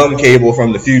 And young Cable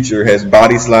from the future has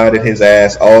body slided his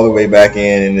ass all the way back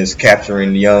in and is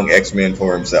capturing the young X-Men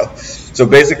for himself. So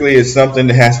basically, it's something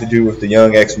that has to do with the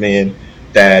young X-Men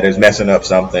that is messing up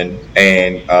something,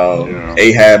 and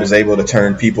Ahab is able to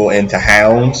turn people into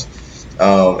hounds.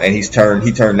 And he turned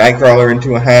Nightcrawler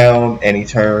into a hound, and he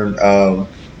turned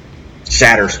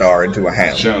Shatterstar into a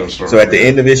hound. So at the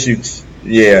end of issue,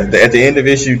 at the end of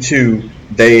issue 2,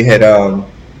 they had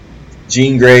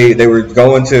Jean Grey. They were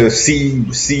going to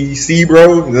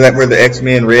Seabro. Is that where the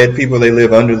X-Men Red people? They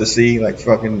live under the sea, like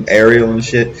fucking Ariel and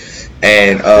shit.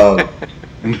 And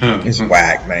it's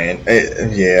whack, man.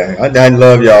 I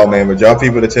love y'all, man, but y'all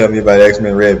people to tell me about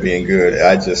X-Men Red being good,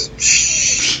 I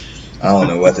don't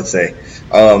know what to say.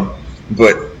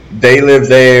 But they live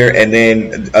there, and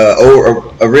then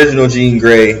original Jean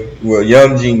Grey,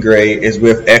 young Jean Grey, is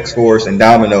with X-Force and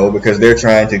Domino because they're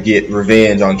trying to get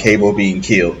revenge on Cable being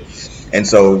killed. And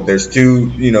so there's two,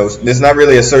 there's not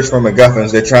really a search for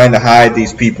MacGuffins. They're trying to hide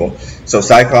these people. So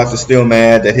Cyclops is still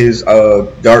mad that his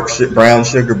brown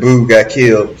sugar boo got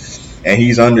killed, and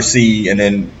he's undersea. And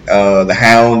then the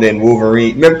Hound and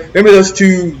Wolverine. Remember those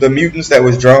two, the mutants that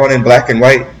was drawn in black and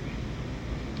white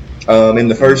in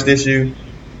the first issue?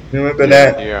 Remember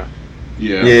that?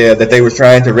 Yeah, that they were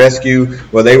trying to rescue.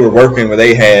 Well, they were working with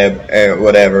Ahab,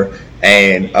 whatever.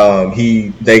 And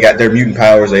they got their mutant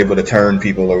powers, able to turn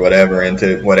people or whatever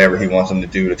into whatever he wants them to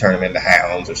do, to turn them into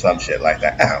hounds or some shit like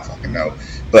that. I don't fucking know.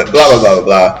 But blah, blah, blah,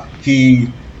 blah.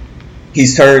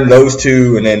 He's turned those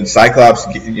two, and then Cyclops,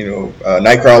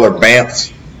 Nightcrawler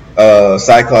bamps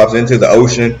Cyclops into the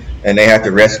ocean, and they have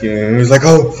to rescue him. And he's like,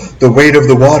 oh, the weight of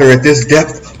the water at this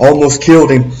depth almost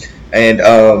killed him. And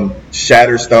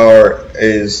Shatterstar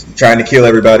is trying to kill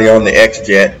everybody on the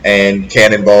X-Jet, and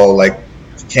Cannonball,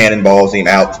 cannonballs him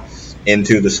out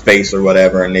into the space or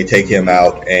whatever, and they take him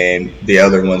out, and the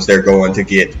other ones, they're going to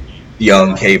get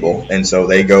young Cable, and so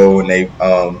they go and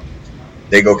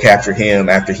they go capture him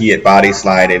after he had body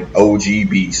slided OG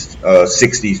Beast,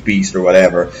 60s Beast or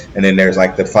whatever, and then there's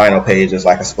like the final page is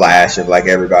like a splash of like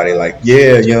everybody like,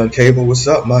 yeah, young Cable, what's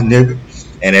up, my nigga?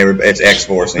 And it's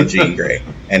X-Force and Jean Grey,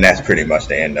 and that's pretty much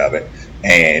the end of it.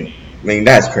 And I mean,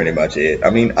 that's pretty much it. I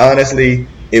mean, honestly,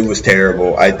 it was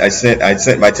terrible. I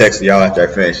sent my text to y'all after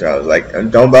I finished. I was like,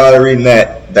 don't bother reading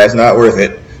that. That's not worth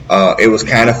it. It was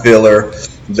kind of filler.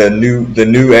 The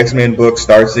new X-Men book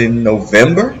starts in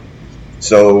November.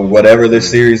 So whatever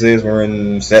this series is, we're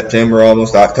in September,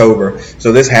 almost October.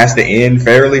 So this has to end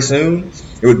fairly soon.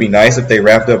 It would be nice if they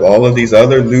wrapped up all of these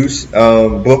other loose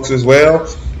books as well,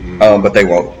 but they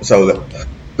won't. So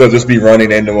they'll just be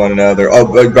running into one another.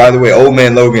 Oh, but by the way, Old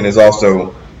Man Logan is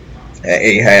also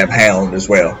Ahab Hound as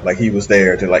well. Like, he was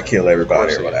there to like kill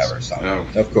everybody or whatever. So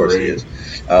of course he is.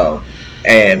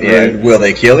 And will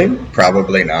they kill him?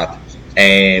 Probably not.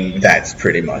 And that's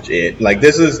pretty much it. Like,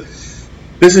 this is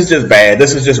just bad.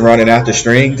 This is just running out the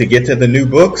string to get to the new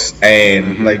books,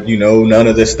 and like, you know, none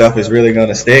of this stuff is really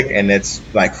gonna stick, and it's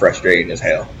like frustrating as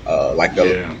hell. Like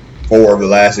the 4 of the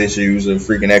last issues of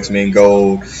freaking X-Men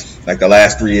Gold, like the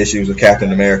last 3 issues of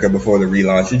Captain America before the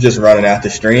relaunch, you're just running out the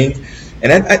string.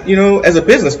 And I, you know, as a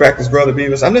business practice, Brother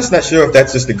Beavis, I'm just not sure if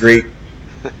that's just a great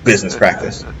business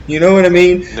practice. You know what I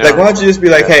mean? No. Like, why don't you just be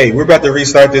like, hey, we're about to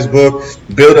restart this book,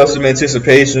 build up some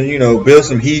anticipation, you know, build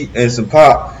some heat and some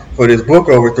pop for this book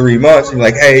over 3 months, and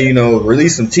like, hey, you know,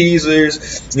 release some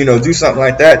teasers, you know, do something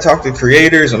like that, talk to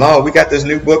creators, and we got this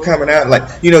new book coming out, like,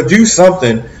 you know, do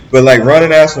something. But like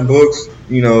running out some books,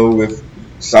 you know, with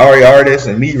sorry artists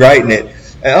and me writing it,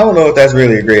 and I don't know if that's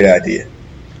really a great idea.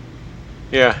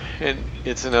 Yeah, and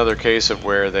it's another case of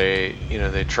where they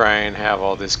try and have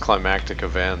all these climactic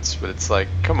events, but it's like,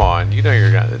 come on, you know,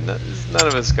 none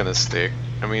of it's gonna stick.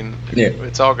 I mean,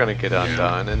 it's all going to get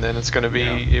undone, and then it's going to be,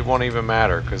 it won't even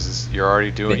matter, because you're already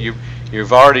doing,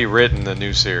 you've already written the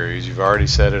new series, you've already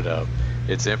set it up,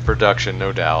 it's in production,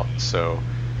 no doubt, so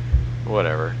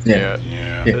whatever.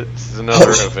 It's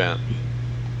another event.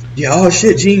 Oh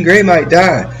shit, Jean Grey might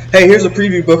die. Hey, here's a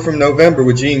preview book from November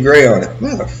with Jean Grey on it.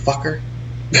 Motherfucker.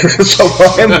 So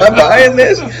why am I buying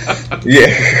this?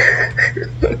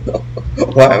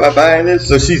 Why am I buying this?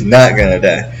 So she's not going to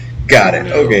die. Got it.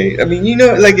 Okay. I mean, you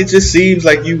know, like, it just seems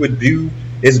like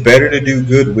it's better to do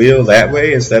goodwill that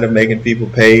way instead of making people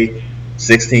pay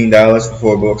 $16 for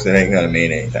 4 books that ain't gonna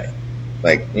mean anything.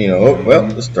 Like, you know, well,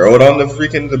 just throw it on the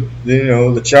freaking,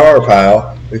 the char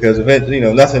pile, because eventually, you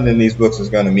know, nothing in these books is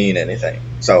gonna mean anything.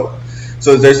 So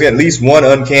there's at least one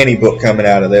Uncanny book coming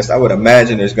out of this. I would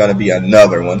imagine there's gonna be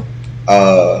another one,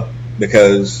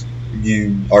 because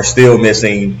you are still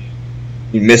missing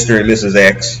Mr. and Mrs.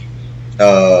 X.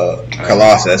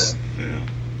 Colossus,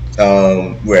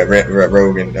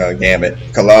 Rogue and Gambit.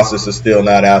 Colossus is still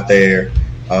not out there,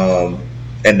 and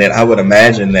then I would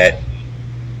imagine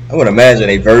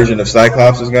a version of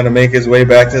Cyclops is going to make his way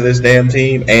back to this damn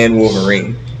team, and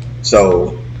Wolverine.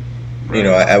 So, you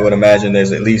know, I would imagine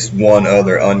there's at least one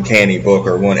other Uncanny book,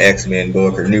 or one X-Men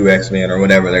book, or New X-Men, or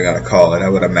whatever they're going to call it. I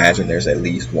would imagine there's at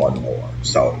least one more.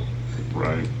 So,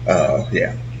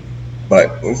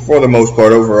 But for the most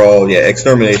part, overall,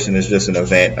 Extermination is just an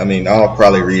event. I mean, I'll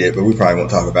probably read it, but we probably won't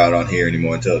talk about it on here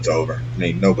anymore until it's over. I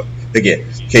mean, again,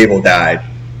 Cable died.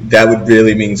 That would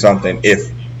really mean something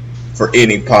if, for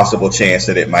any possible chance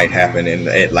that it might happen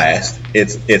at last.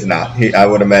 It's not. I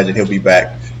would imagine he'll be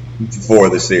back before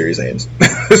the series ends.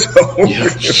 So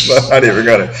it's not even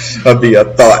going to be a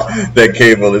thought that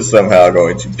Cable is somehow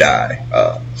going to die.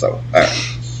 All right.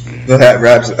 So that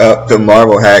wraps up the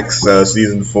Marvel Hacks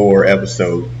Season 4,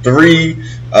 Episode 3.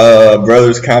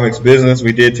 Brothers Comics Business.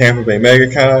 We did Tampa Bay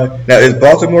MegaCon. Now, is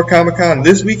Baltimore Comic-Con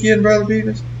this weekend, Brother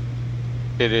Beavis?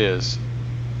 It is.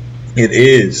 It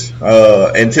is.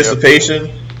 Anticipation?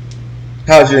 Yep.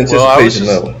 How's your anticipation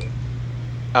level?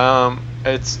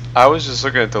 I was just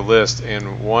looking at the list,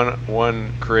 and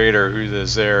one creator who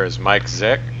is there is Mike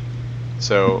Zeck.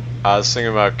 So I was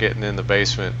thinking about getting in the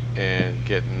basement and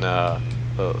getting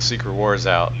Secret Wars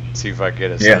out, see if I can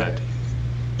get it signed.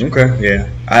 Okay, yeah.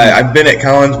 I've been at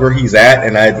cons where he's at,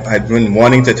 and I've been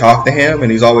wanting to talk to him,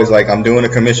 and he's always like, I'm doing a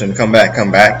commission, come back.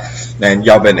 And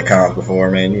y'all been to cons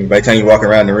before, man. By the time you walk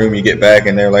around the room, you get back,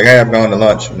 and they're like, hey, I've gone to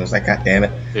lunch. And it's like, God damn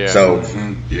it. Yeah. So,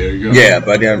 you go. Yeah,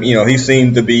 but, you know, he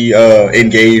seemed to be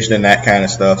engaged in that kind of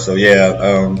stuff. So,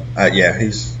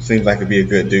 he seems like to be a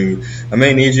good dude. I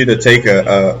may need you to take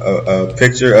a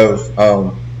picture of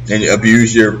and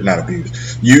use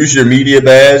your media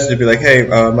badge to be like, hey,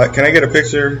 can I get a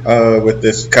picture with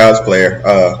this cosplayer?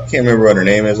 Can't remember what her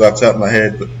name is off the top of my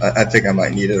head, but I think I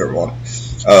might need it or want it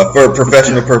for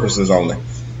professional purposes only.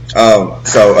 So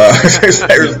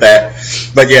there's that.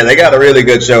 But yeah, they got a really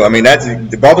good show. I mean,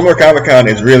 the Baltimore Comic Con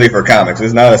is really for comics.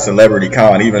 It's not a celebrity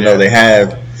con, even though they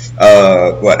have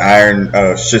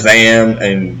Shazam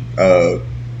and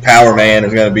Power Man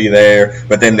is going to be there.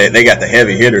 But then they got the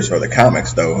heavy hitters for the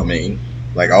comics, though. I mean,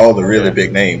 like all the really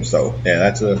big names. So yeah,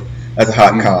 that's a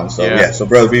hot con. So yeah, so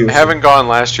Brother Beavis. I haven't gone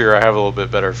last year. I have a little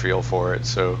bit better feel for it.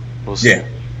 So we'll see.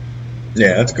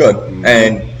 Yeah, that's good. Mm-hmm.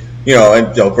 And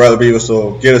Brother Beavis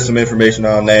will get us some information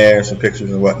on there, some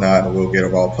pictures and whatnot, and we'll get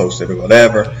them all posted or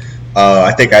whatever.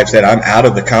 I think I've said I'm out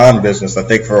of the con business, I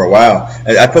think, for a while.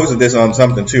 I posted this on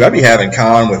something, too. I be having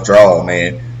con withdrawal,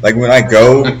 man. Like, when I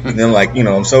go, and then, like,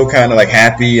 I'm so kind of, like,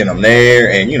 happy, and I'm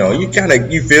there, and, you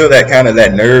feel that kind of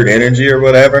that nerd energy or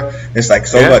whatever. It's, like,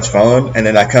 so much fun, and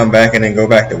then I come back and then go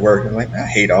back to work, and I'm like, I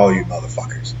hate all you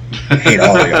motherfuckers. I hate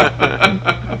all of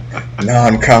y'all.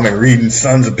 Non-comic reading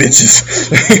sons of bitches.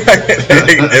 I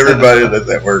hate everybody that's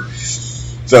at work.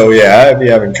 So, yeah, I'd be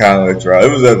having kind of withdrawal. It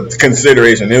was a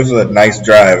consideration. It was a nice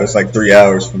drive. It's like 3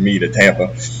 hours for me to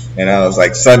Tampa. And I was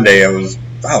like, Sunday, I think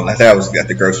I was at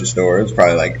the grocery store. It was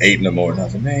probably like 8 in the morning. I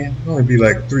was like, man, it'll only be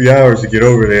like 3 hours to get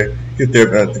over there. Get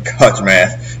there at the Koch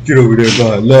math. Get over there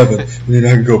by 11. And then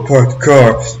I can go park the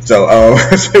car. So,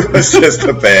 it was just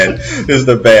a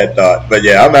bad thought. But,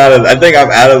 yeah, I think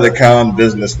I'm out of the con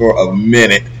business for a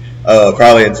minute.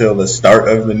 Probably until the start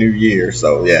of the new year.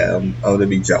 So yeah, I'm going to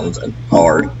be jonesing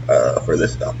hard for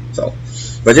this stuff. So,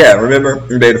 but yeah, remember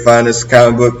you'll be able to find this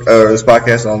comic book this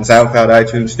podcast on SoundCloud,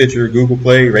 iTunes, Stitcher, Google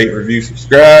Play. Rate, review,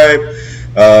 subscribe.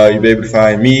 You'll be able to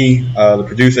find me, the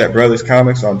producer, at Brothers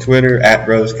Comics on Twitter, at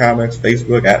Brothers Comics,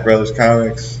 Facebook, at Brothers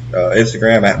Comics,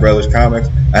 Instagram, at Brothers Comics.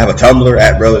 I have a Tumblr,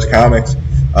 at Brothers Comics.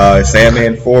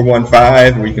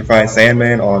 Sandman415, where you can find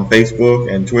Sandman on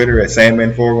Facebook and Twitter at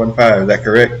Sandman415. Is that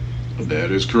correct?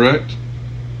 That is correct.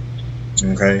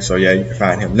 Okay, so yeah, you can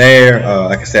find him there.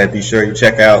 Like I said, be sure you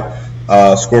check out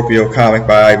Scorpio Comic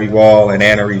by Ivy Wall and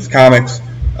Anna Reeves Comics.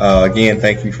 Again,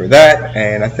 thank you for that.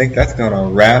 And I think that's going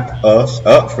to wrap us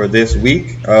up for this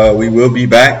week. We will be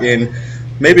back in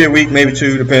maybe a week, maybe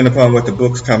two, depending upon what the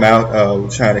books come out. We're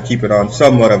trying to keep it on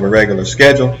somewhat of a regular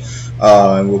schedule.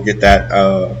 And we'll get that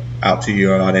out to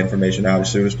you and all that information out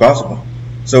as soon as possible.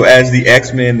 So as the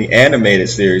X-Men, the animated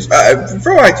series,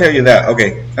 before I tell you that,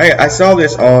 okay, I saw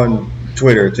this on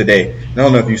Twitter today. I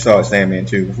don't know if you saw it, Sandman,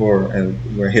 too, before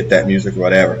and we hit that music or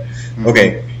whatever. Mm-hmm.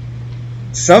 Okay,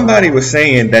 somebody was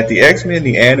saying that the X-Men,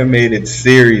 the animated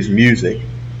series music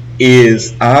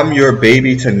is I'm Your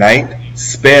Baby Tonight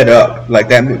sped up. Like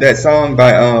that song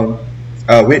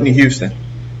by Whitney Houston.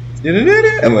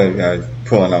 I'm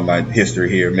pulling on my history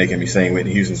here, making me sing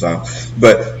Whitney Houston song.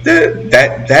 But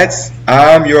that's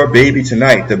I'm Your Baby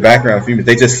Tonight, the background theme.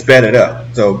 They just sped it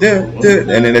up. So, and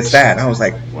then it's that. I was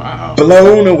like, wow,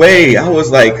 blown away. I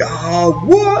was like, oh,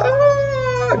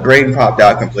 what? Braden popped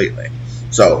out completely.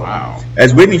 So, wow.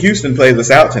 As Whitney Houston plays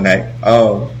us out tonight,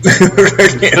 remember,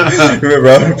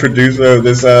 I'm the producer of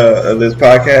this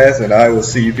podcast, and I will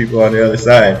see you people on the other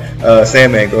side.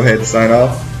 Sandman, go ahead and sign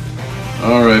off.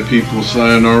 All right, people,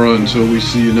 sayonara until we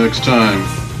see you next time.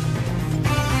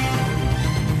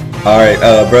 All right,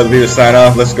 Brother Beavis, sign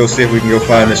off. Let's go see if we can go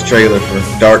find this trailer for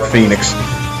Dark Phoenix.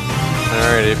 All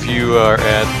right, if you are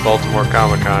at Baltimore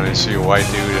Comic Con and see a white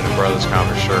dude in a Brothers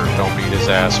Comic shirt, don't beat his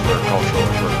ass for cultural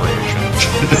appropriation.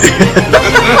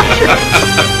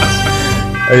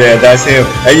 Yeah, that's him.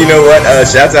 And you know what?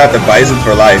 Shouts out to Bison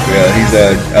for Life. He's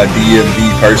a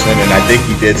DMV person, and I think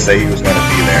he did say he was going to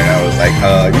be there. And I was like,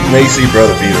 you may see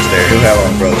Brother Beavis there. He'll have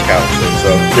on Brothers Comic Show.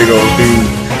 So, big old dude.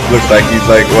 Looks like he's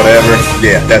like whatever.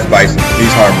 Yeah, that's Bison.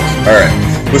 He's harmless. All right.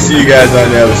 We'll see you guys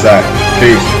on the other side.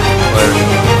 Peace.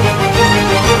 Later.